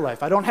prayer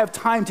life. I don't have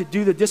time to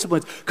do the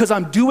disciplines because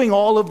I'm doing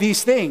all of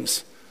these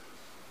things.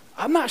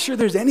 I'm not sure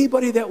there's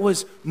anybody that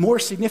was more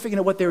significant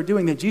at what they were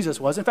doing than Jesus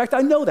was. In fact,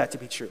 I know that to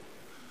be true.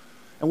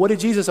 And what did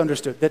Jesus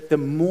understood? That the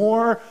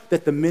more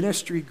that the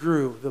ministry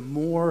grew, the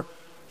more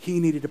he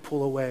needed to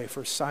pull away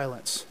for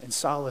silence and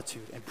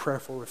solitude and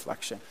prayerful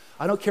reflection.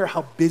 I don't care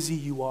how busy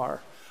you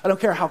are. I don't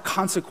care how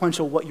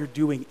consequential what you're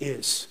doing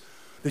is.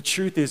 The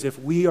truth is, if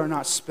we are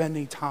not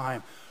spending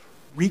time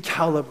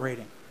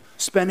recalibrating,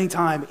 spending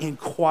time in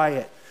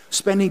quiet,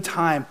 spending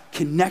time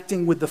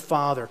connecting with the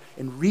Father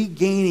and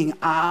regaining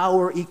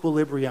our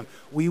equilibrium,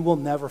 we will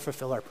never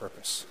fulfill our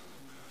purpose.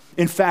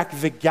 In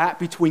fact, the gap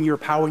between your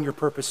power and your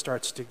purpose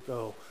starts to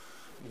go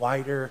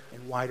wider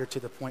and wider to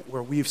the point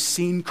where we've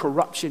seen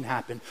corruption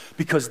happen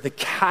because the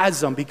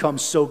chasm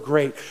becomes so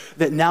great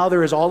that now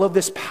there is all of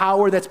this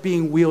power that's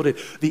being wielded.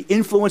 The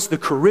influence, the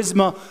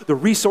charisma, the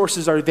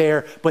resources are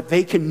there, but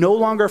they can no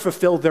longer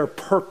fulfill their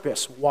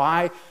purpose.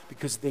 Why?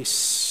 Because they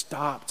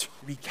stopped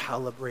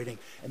recalibrating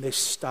and they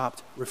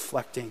stopped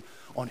reflecting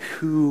on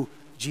who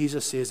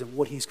Jesus is and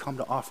what he's come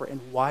to offer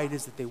and why it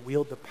is that they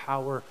wield the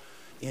power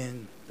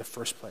in the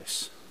first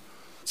place.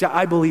 See,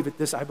 I believe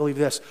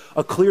this.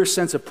 A clear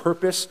sense of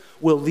purpose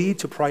will lead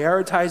to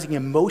prioritizing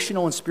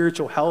emotional and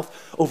spiritual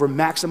health over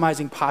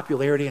maximizing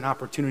popularity and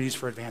opportunities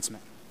for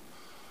advancement.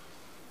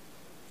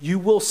 You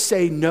will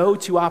say no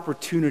to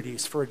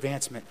opportunities for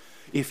advancement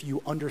if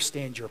you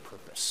understand your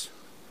purpose.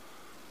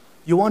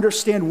 You'll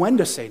understand when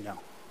to say no.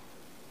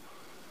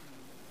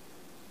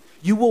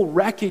 You will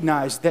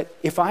recognize that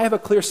if I have a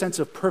clear sense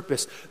of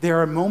purpose,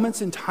 there are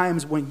moments and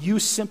times when you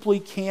simply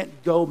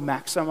can't go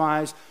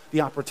maximize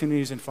the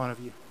opportunities in front of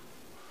you.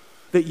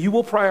 That you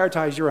will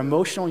prioritize your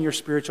emotional and your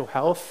spiritual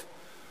health,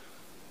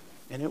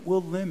 and it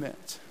will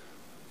limit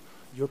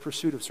your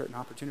pursuit of certain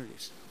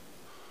opportunities.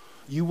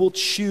 You will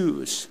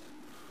choose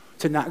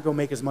to not go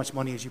make as much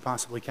money as you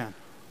possibly can.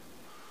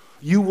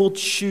 You will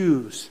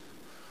choose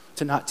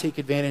to not take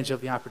advantage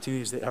of the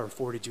opportunities that are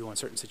afforded you in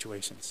certain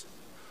situations.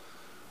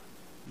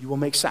 You will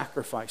make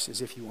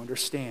sacrifices if you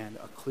understand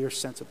a clear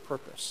sense of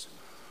purpose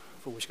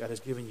for which God has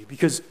given you.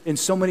 Because in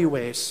so many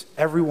ways,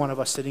 every one of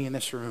us sitting in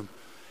this room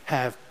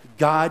have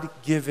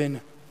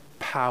God-given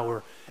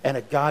power and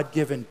a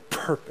God-given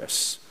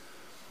purpose.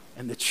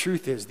 And the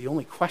truth is, the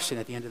only question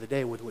at the end of the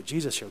day with what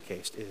Jesus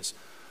showcased is,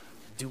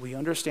 do we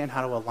understand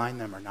how to align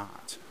them or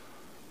not?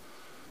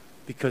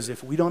 Because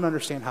if we don't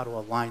understand how to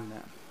align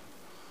them,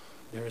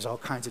 there is all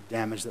kinds of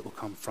damage that will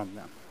come from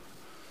them.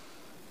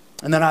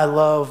 And then I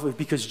love,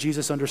 because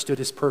Jesus understood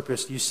his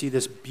purpose, you see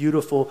this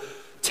beautiful,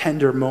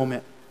 tender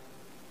moment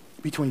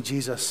between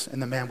Jesus and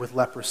the man with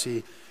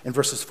leprosy. In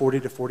verses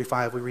 40 to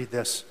 45, we read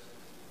this.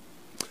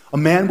 A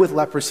man with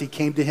leprosy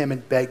came to him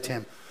and begged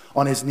him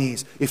on his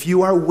knees, "If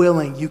you are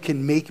willing, you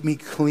can make me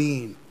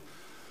clean."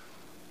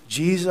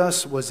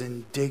 Jesus was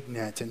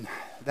indignant, and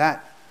the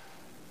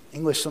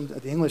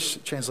English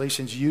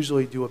translations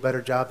usually do a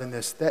better job than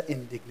this. That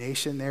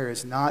indignation there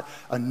is not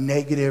a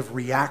negative,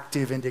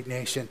 reactive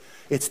indignation.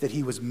 It's that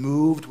he was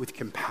moved with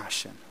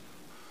compassion.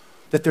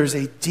 That there's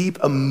a deep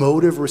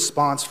emotive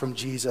response from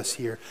Jesus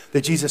here.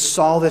 That Jesus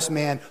saw this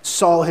man,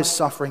 saw his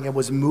suffering, and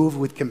was moved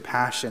with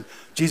compassion.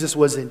 Jesus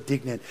was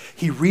indignant.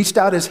 He reached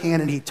out his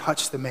hand and he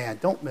touched the man.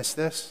 Don't miss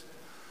this.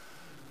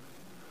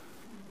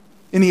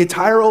 In the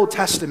entire Old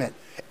Testament,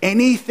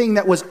 anything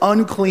that was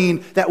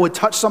unclean that would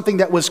touch something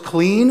that was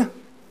clean,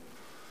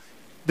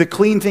 the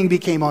clean thing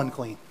became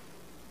unclean.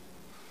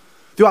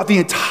 Throughout the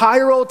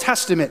entire Old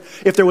Testament,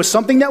 if there was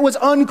something that was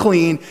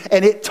unclean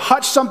and it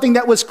touched something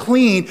that was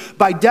clean,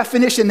 by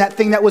definition, that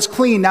thing that was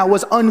clean now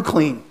was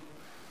unclean.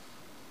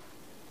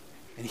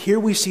 And here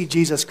we see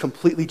Jesus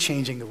completely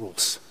changing the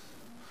rules.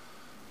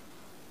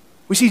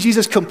 We see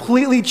Jesus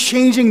completely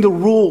changing the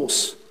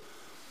rules.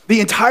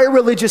 The entire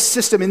religious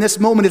system in this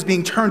moment is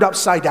being turned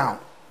upside down.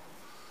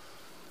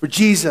 Where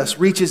Jesus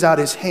reaches out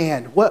his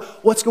hand.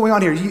 What's going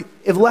on here?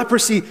 If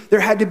leprosy, they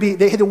had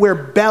to wear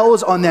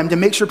bells on them to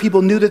make sure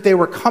people knew that they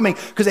were coming,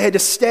 because they had to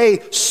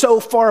stay so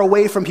far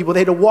away from people.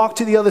 They had to walk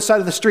to the other side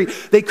of the street.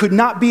 They could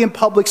not be in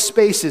public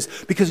spaces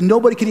because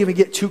nobody could even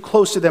get too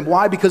close to them.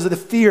 Why? Because of the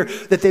fear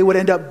that they would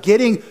end up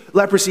getting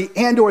leprosy,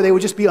 and or they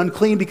would just be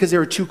unclean because they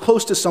were too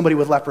close to somebody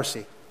with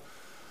leprosy.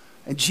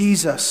 And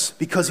Jesus,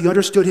 because he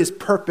understood his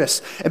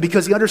purpose and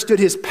because he understood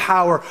his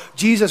power,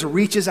 Jesus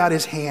reaches out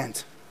his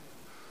hand.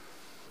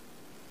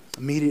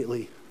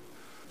 Immediately,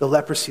 the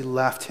leprosy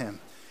left him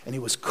and he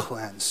was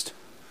cleansed.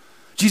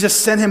 Jesus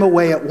sent him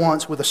away at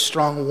once with a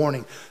strong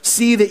warning.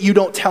 "See that you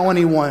don't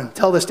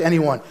tell this to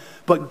anyone,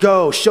 but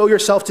go, show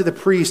yourself to the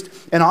priest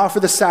and offer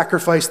the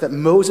sacrifice that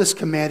Moses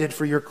commanded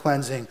for your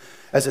cleansing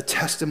as a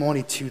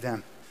testimony to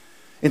them."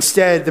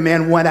 Instead, the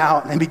man went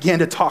out and began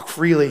to talk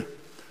freely,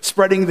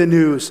 spreading the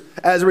news.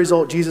 As a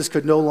result, Jesus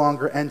could no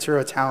longer enter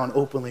a town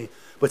openly,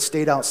 but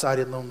stayed outside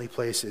in lonely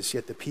places.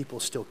 Yet the people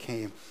still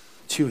came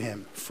to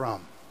him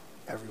from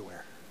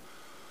everywhere.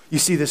 You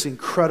see this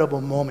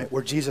incredible moment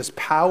where Jesus'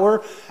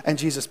 power and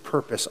Jesus'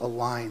 purpose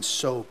align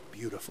so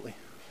beautifully.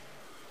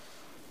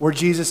 Where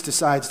Jesus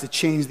decides to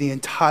change the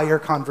entire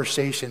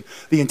conversation,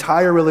 the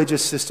entire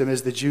religious system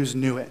as the Jews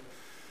knew it.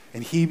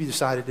 And he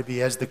decided to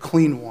be as the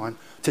clean one,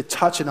 to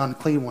touch an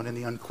unclean one, and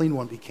the unclean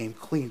one became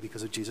clean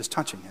because of Jesus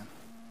touching him.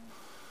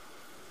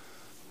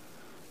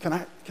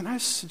 Can I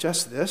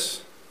suggest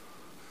this?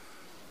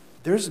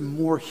 There's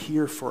more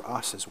here for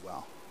us as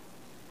well.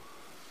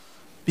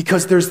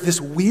 Because there's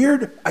this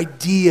weird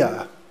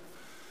idea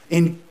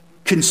in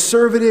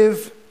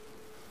conservative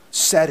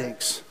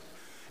settings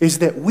is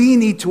that we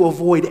need to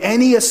avoid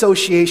any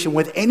association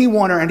with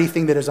anyone or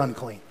anything that is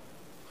unclean.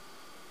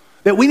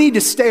 That we need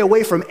to stay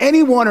away from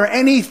anyone or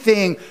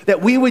anything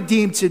that we would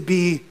deem to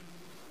be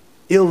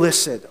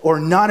illicit or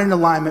not in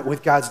alignment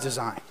with God's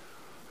design.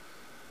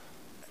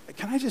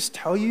 can I just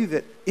tell you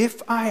that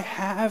if I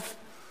have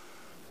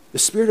the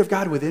Spirit of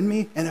God within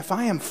me, and if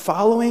I am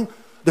following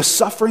the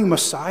suffering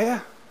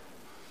Messiah,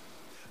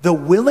 the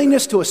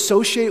willingness to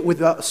associate with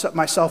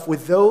myself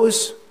with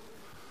those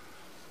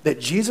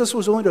that Jesus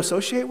was willing to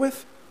associate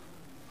with,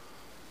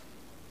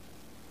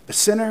 the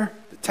sinner,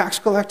 the tax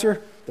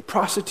collector, the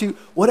prostitute,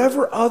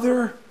 whatever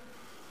other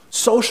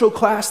social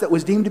class that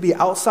was deemed to be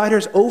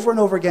outsiders, over and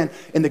over again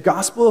in the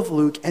Gospel of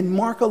Luke and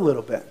Mark a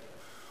little bit,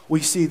 we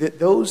see that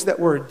those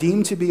that were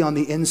deemed to be on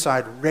the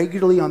inside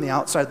regularly on the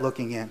outside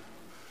looking in,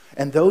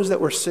 and those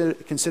that were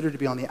considered to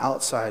be on the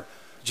outside,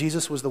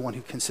 Jesus was the one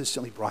who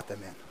consistently brought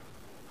them in.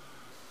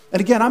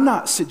 And again, I'm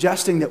not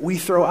suggesting that we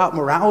throw out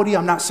morality.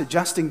 I'm not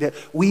suggesting that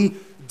we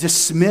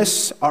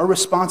dismiss our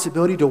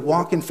responsibility to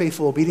walk in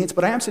faithful obedience,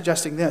 but I am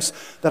suggesting this,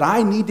 that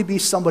I need to be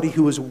somebody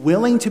who is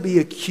willing to be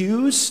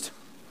accused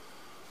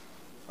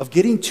of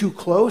getting too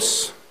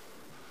close,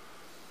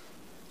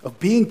 of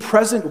being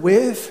present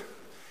with,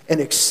 and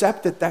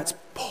accept that that's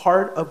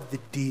part of the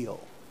deal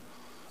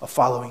of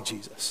following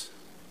Jesus.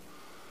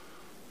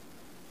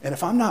 And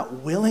if I'm not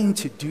willing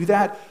to do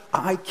that,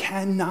 I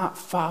cannot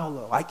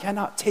follow. I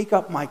cannot take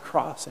up my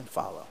cross and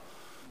follow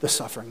the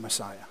suffering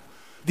Messiah.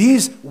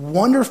 These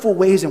wonderful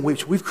ways in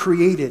which we've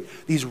created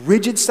these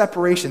rigid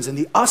separations and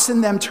the us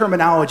and them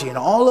terminology and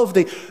all of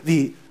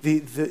the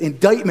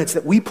indictments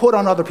that we put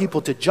on other people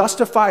to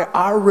justify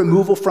our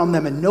removal from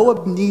them and no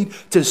need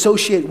to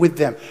associate with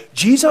them.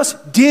 Jesus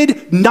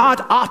did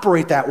not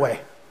operate that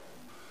way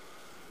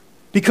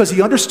because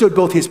he understood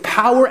both his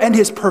power and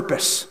his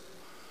purpose.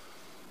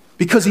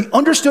 Because he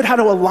understood how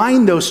to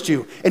align those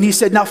two. And he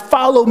said, now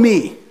follow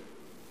me.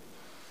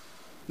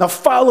 Now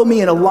follow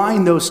me and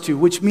align those two,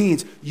 which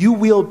means you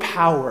wield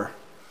power,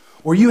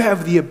 or you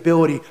have the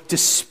ability to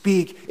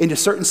speak into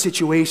certain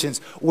situations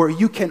where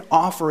you can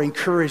offer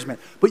encouragement.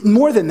 But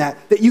more than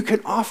that, that you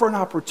can offer an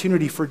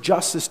opportunity for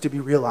justice to be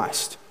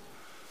realized.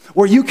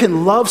 Where you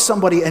can love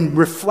somebody and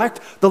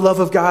reflect the love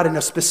of God in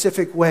a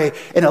specific way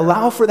and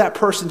allow for that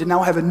person to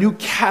now have a new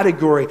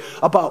category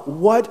about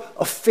what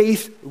a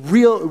faith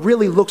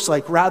really looks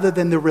like rather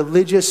than the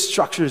religious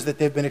structures that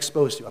they've been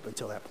exposed to up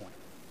until that point.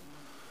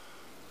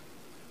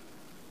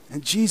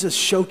 And Jesus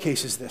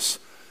showcases this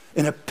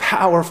in a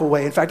powerful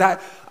way. In fact,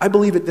 I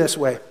believe it this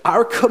way.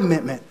 Our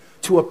commitment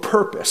to a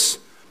purpose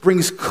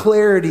brings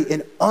clarity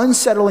in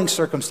unsettling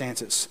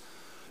circumstances,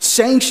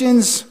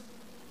 sanctions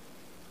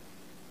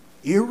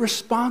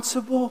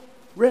irresponsible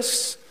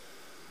risks,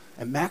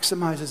 and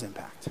maximizes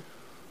impact.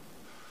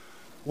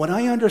 When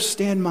I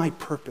understand my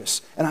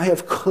purpose and I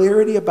have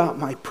clarity about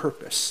my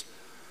purpose,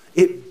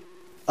 it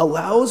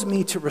allows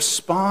me to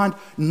respond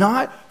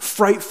not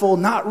frightful,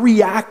 not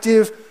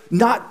reactive,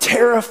 not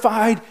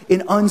terrified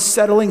in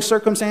unsettling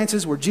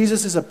circumstances where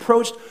Jesus is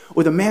approached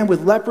with a man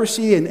with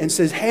leprosy and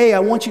says, hey, I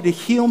want you to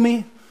heal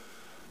me.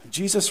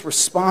 Jesus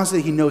responds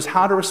that he knows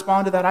how to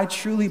respond to that. I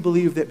truly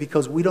believe that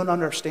because we don't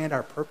understand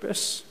our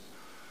purpose.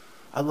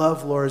 I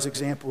love Laura's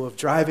example of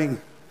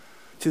driving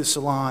to the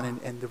salon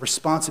and the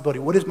responsibility.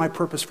 What is my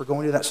purpose for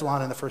going to that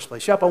salon in the first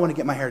place? Yep, I want to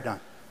get my hair done.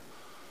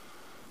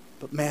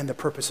 But man, the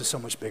purpose is so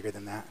much bigger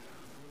than that.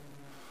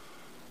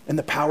 And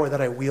the power that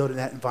I wield in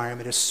that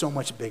environment is so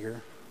much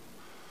bigger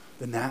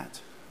than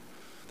that.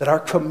 That our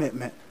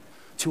commitment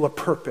to a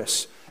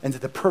purpose and to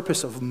the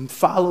purpose of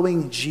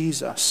following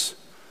Jesus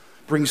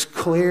brings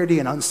clarity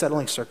in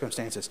unsettling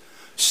circumstances.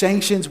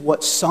 Sanctions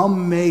what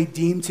some may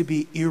deem to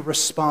be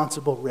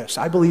irresponsible risks.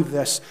 I believe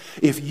this.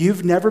 If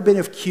you've never been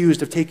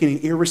accused of taking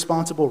an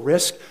irresponsible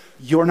risk,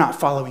 you're not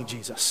following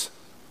Jesus.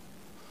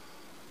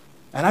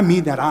 And I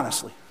mean that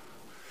honestly.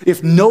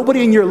 If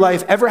nobody in your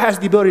life ever has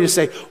the ability to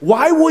say,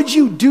 why would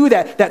you do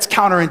that? That's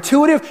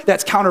counterintuitive.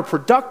 That's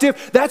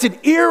counterproductive. That's an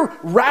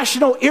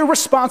irrational,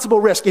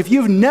 irresponsible risk. If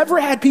you've never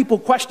had people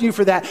question you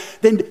for that,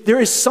 then there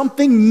is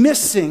something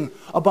missing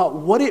about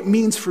what it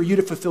means for you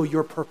to fulfill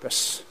your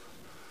purpose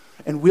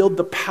and wield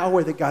the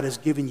power that God has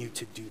given you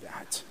to do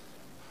that.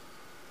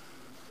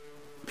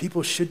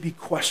 People should be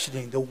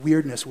questioning the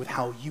weirdness with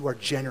how you are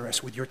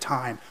generous with your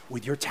time,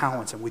 with your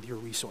talents, and with your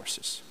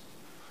resources.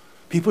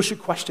 People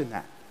should question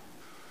that.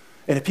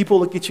 And if people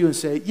look at you and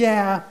say,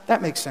 yeah,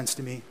 that makes sense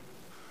to me,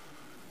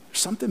 there's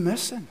something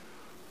missing.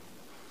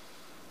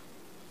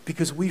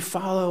 Because we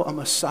follow a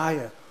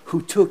Messiah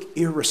who took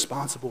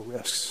irresponsible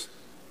risks,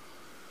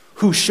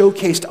 who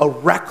showcased a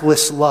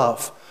reckless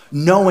love,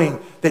 knowing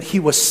that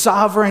he was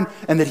sovereign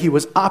and that he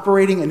was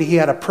operating and he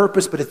had a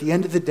purpose, but at the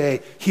end of the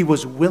day, he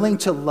was willing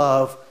to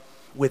love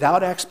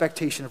without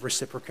expectation of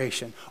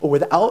reciprocation or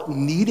without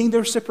needing the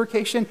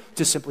reciprocation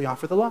to simply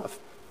offer the love.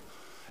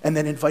 And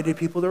then invited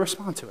people to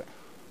respond to it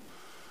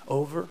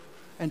over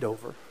and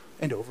over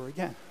and over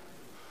again.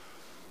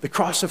 The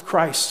cross of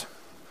Christ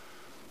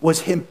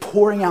was him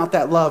pouring out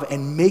that love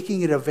and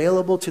making it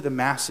available to the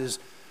masses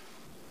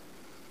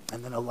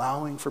and then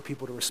allowing for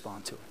people to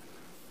respond to it.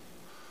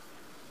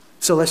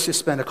 So let's just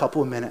spend a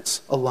couple of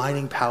minutes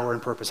aligning power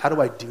and purpose. How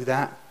do I do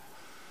that?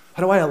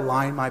 How do I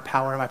align my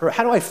power and my purpose?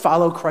 How do I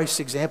follow Christ's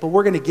example?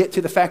 We're going to get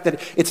to the fact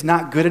that it's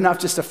not good enough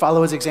just to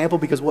follow his example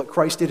because what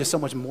Christ did is so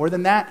much more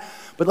than that.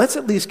 But let's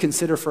at least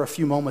consider for a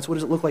few moments, what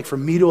does it look like for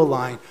me to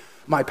align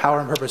my power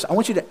and purpose? I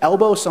want you to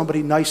elbow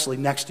somebody nicely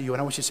next to you, and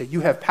I want you to say,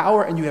 you have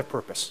power and you have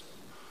purpose.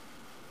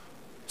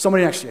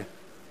 Somebody next to you.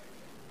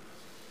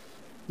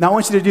 Now I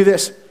want you to do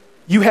this.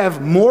 You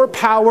have more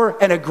power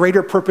and a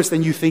greater purpose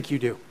than you think you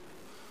do.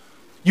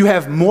 You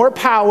have more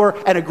power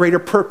and a greater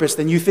purpose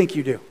than you think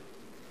you do.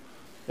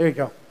 There you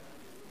go.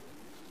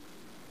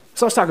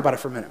 So let's talk about it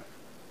for a minute.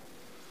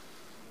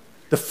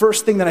 The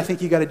first thing that I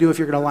think you got to do if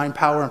you're going to align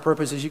power and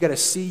purpose is you got to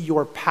see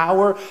your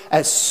power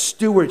as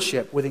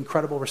stewardship with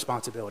incredible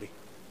responsibility.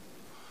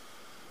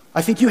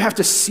 I think you have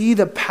to see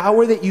the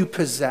power that you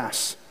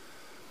possess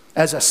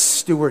as a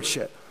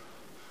stewardship.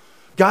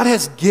 God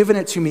has given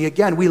it to me.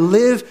 Again, we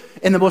live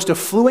in the most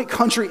affluent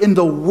country in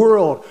the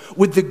world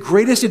with the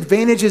greatest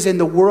advantages in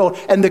the world.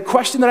 And the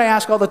question that I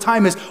ask all the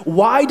time is,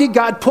 why did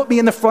God put me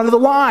in the front of the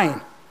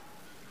line?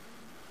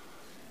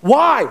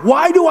 Why?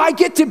 Why do I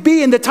get to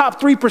be in the top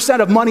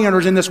 3% of money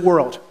earners in this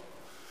world?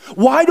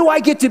 Why do I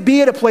get to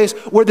be at a place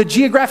where the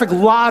geographic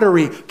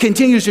lottery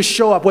continues to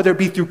show up, whether it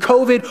be through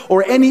COVID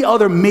or any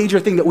other major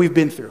thing that we've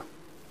been through?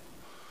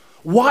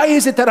 Why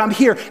is it that I'm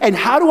here? And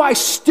how do I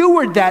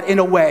steward that in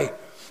a way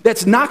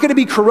that's not going to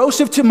be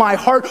corrosive to my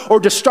heart or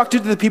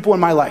destructive to the people in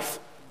my life?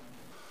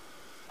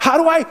 How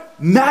do I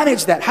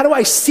manage that? How do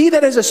I see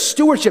that as a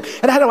stewardship?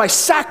 And how do I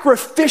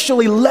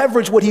sacrificially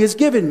leverage what he has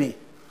given me?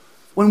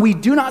 When we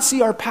do not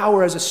see our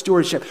power as a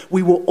stewardship,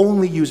 we will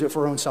only use it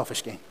for our own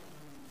selfish gain.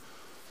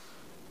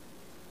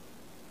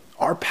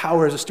 Our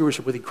power as a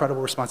stewardship with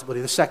incredible responsibility.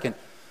 The second,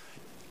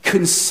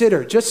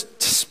 consider,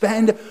 just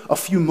spend a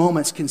few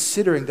moments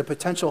considering the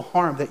potential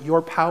harm that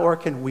your power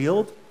can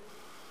wield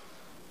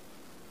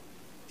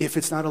if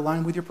it's not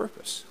aligned with your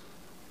purpose.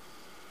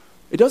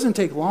 It doesn't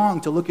take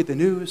long to look at the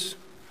news.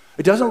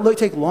 It doesn't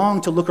take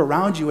long to look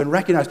around you and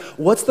recognize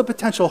what's the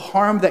potential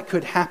harm that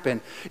could happen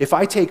if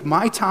I take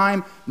my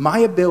time, my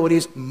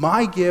abilities,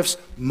 my gifts,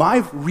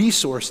 my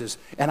resources,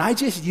 and I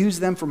just use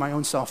them for my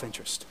own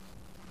self-interest.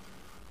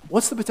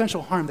 What's the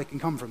potential harm that can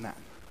come from that?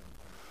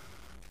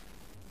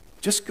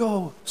 Just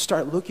go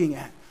start looking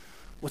at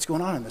what's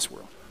going on in this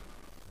world.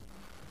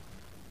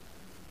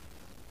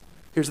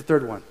 Here's the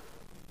third one.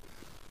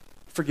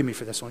 Forgive me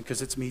for this one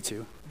because it's me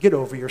too. Get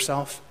over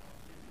yourself.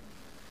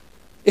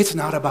 It's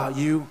not about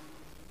you.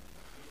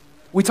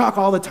 We talk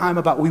all the time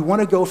about we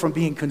want to go from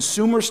being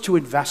consumers to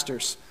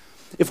investors.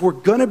 If we're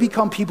going to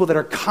become people that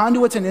are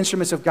conduits and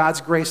instruments of God's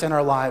grace in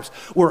our lives,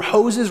 we're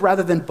hoses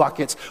rather than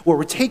buckets, where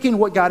we're taking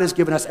what God has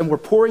given us and we're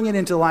pouring it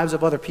into the lives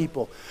of other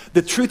people.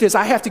 The truth is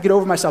I have to get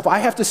over myself. I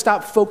have to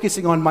stop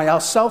focusing on my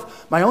own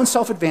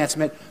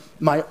self-advancement,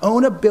 my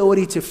own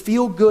ability to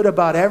feel good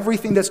about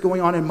everything that's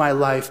going on in my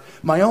life,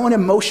 my own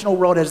emotional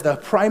world as the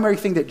primary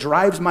thing that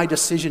drives my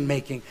decision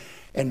making,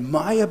 and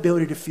my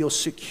ability to feel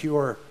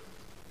secure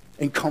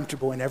and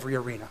comfortable in every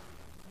arena.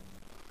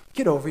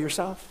 Get over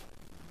yourself.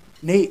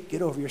 Nate,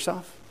 get over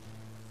yourself.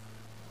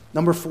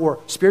 Number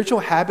 4, spiritual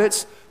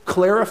habits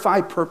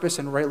clarify purpose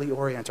and rightly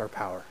orient our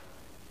power.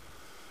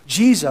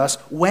 Jesus,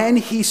 when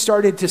he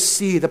started to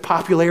see the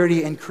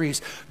popularity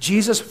increase,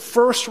 Jesus'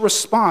 first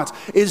response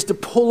is to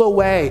pull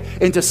away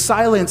into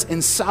silence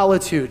and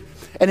solitude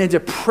and into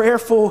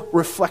prayerful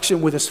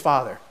reflection with his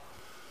Father.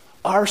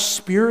 Our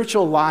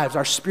spiritual lives,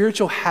 our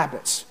spiritual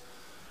habits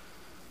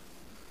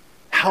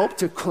help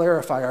to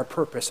clarify our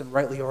purpose and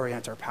rightly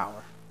orient our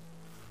power.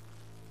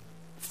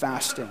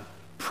 Fasting,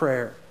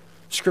 prayer,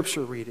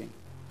 scripture reading,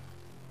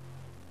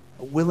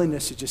 a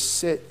willingness to just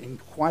sit in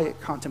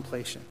quiet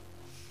contemplation.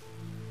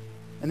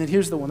 And then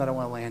here's the one that I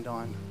want to land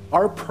on.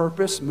 Our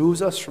purpose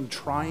moves us from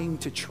trying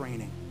to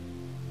training.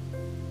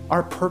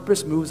 Our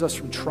purpose moves us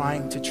from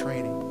trying to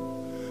training.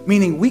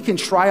 Meaning we can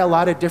try a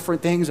lot of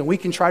different things and we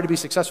can try to be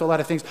successful at a lot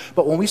of things,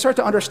 but when we start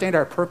to understand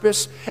our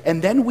purpose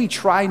and then we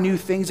try new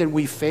things and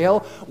we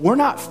fail, we're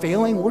not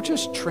failing, we're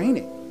just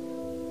training.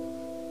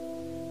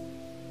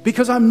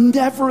 Because I'm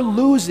never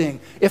losing.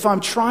 If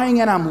I'm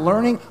trying and I'm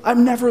learning,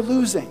 I'm never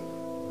losing.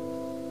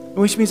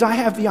 Which means I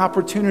have the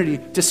opportunity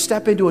to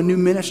step into a new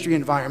ministry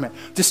environment,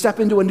 to step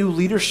into a new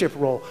leadership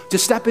role, to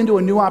step into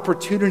a new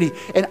opportunity.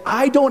 And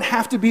I don't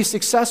have to be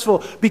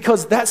successful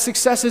because that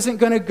success isn't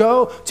going to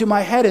go to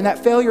my head and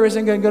that failure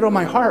isn't going to go to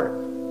my heart.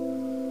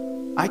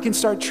 I can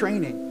start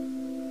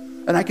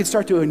training and I can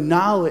start to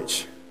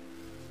acknowledge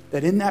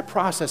that in that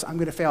process, I'm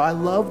going to fail. I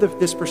love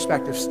this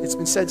perspective. It's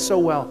been said so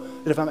well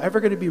that if I'm ever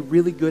going to be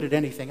really good at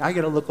anything, I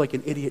got to look like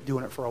an idiot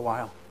doing it for a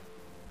while.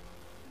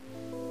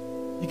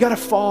 You got to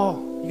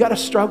fall. You got to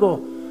struggle.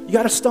 You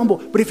got to stumble.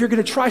 But if you're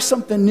going to try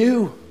something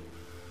new,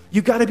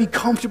 you got to be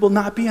comfortable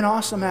not being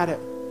awesome at it.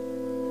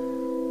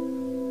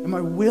 Am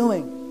I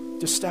willing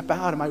to step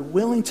out? Am I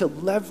willing to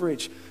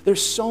leverage?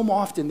 There's so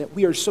often that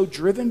we are so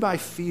driven by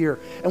fear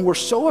and we're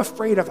so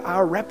afraid of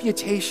our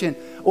reputation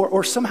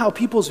or somehow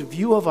people's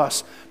view of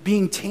us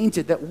being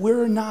tainted that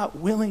we're not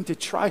willing to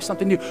try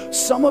something new.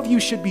 Some of you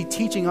should be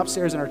teaching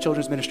upstairs in our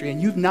children's ministry and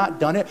you've not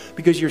done it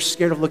because you're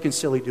scared of looking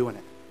silly doing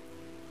it.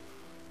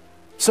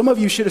 Some of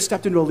you should have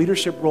stepped into a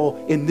leadership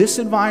role in this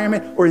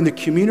environment or in the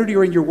community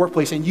or in your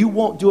workplace, and you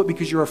won't do it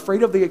because you're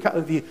afraid of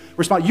the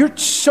response. You're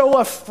so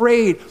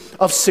afraid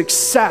of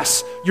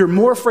success. You're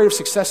more afraid of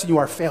success than you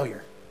are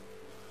failure.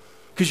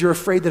 Because you're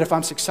afraid that if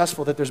I'm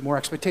successful, that there's more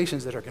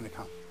expectations that are going to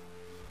come.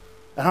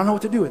 And I don't know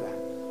what to do with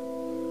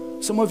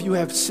that. Some of you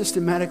have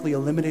systematically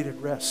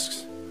eliminated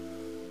risks.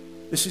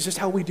 This is just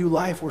how we do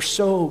life. We're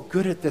so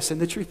good at this.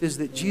 And the truth is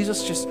that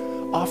Jesus just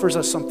offers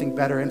us something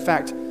better. In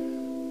fact,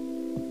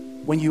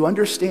 when you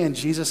understand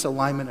Jesus'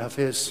 alignment of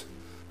his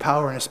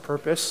power and his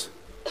purpose,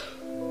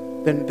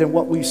 then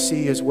what we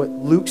see is what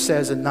Luke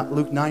says in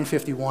Luke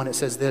 9:51. It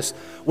says this: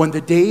 when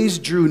the days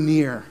drew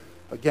near,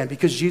 again,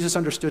 because Jesus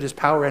understood his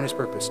power and his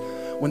purpose,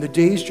 when the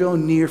days drew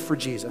near for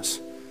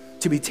Jesus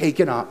to be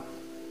taken up,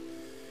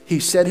 he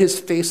set his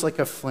face like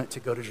a flint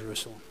to go to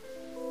Jerusalem.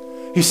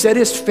 He set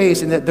his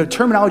face, and the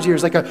terminology here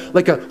is like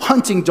a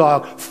hunting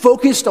dog,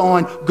 focused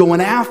on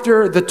going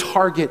after the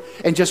target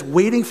and just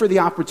waiting for the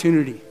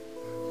opportunity.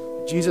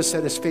 Jesus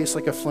set his face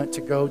like a flint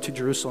to go to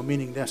Jerusalem,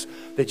 meaning this,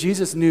 that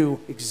Jesus knew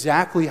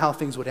exactly how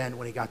things would end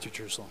when he got to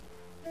Jerusalem.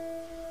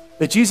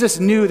 That Jesus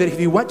knew that if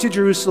he went to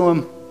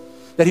Jerusalem,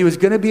 that he was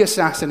going to be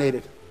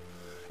assassinated,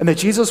 and that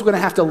Jesus was going to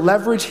have to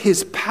leverage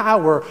his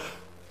power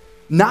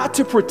not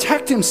to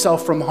protect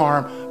himself from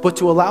harm, but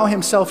to allow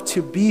himself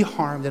to be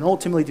harmed and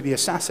ultimately to be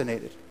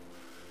assassinated.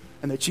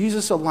 And that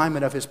Jesus'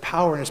 alignment of his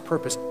power and his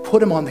purpose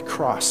put him on the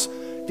cross,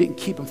 didn't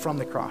keep him from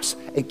the cross,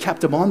 and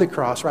kept him on the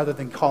cross rather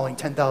than calling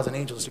 10,000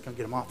 angels to come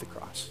get him off the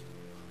cross.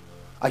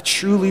 I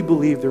truly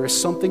believe there is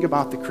something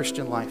about the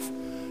Christian life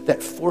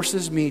that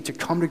forces me to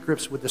come to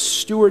grips with the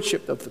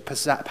stewardship of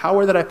the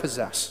power that I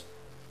possess,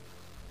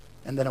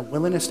 and then a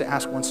willingness to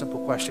ask one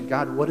simple question: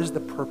 God, what is the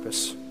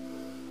purpose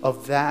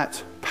of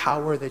that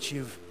power that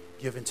you've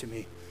given to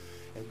me,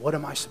 and what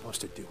am I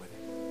supposed to do with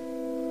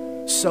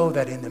it? So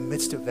that in the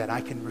midst of that,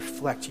 I can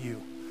reflect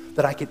you,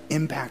 that I can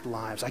impact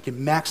lives, I can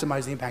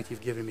maximize the impact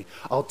you've given me.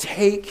 I'll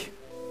take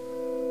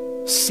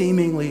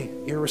seemingly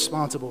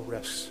irresponsible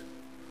risks,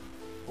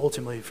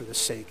 ultimately for the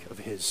sake of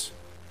his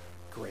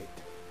great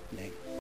name.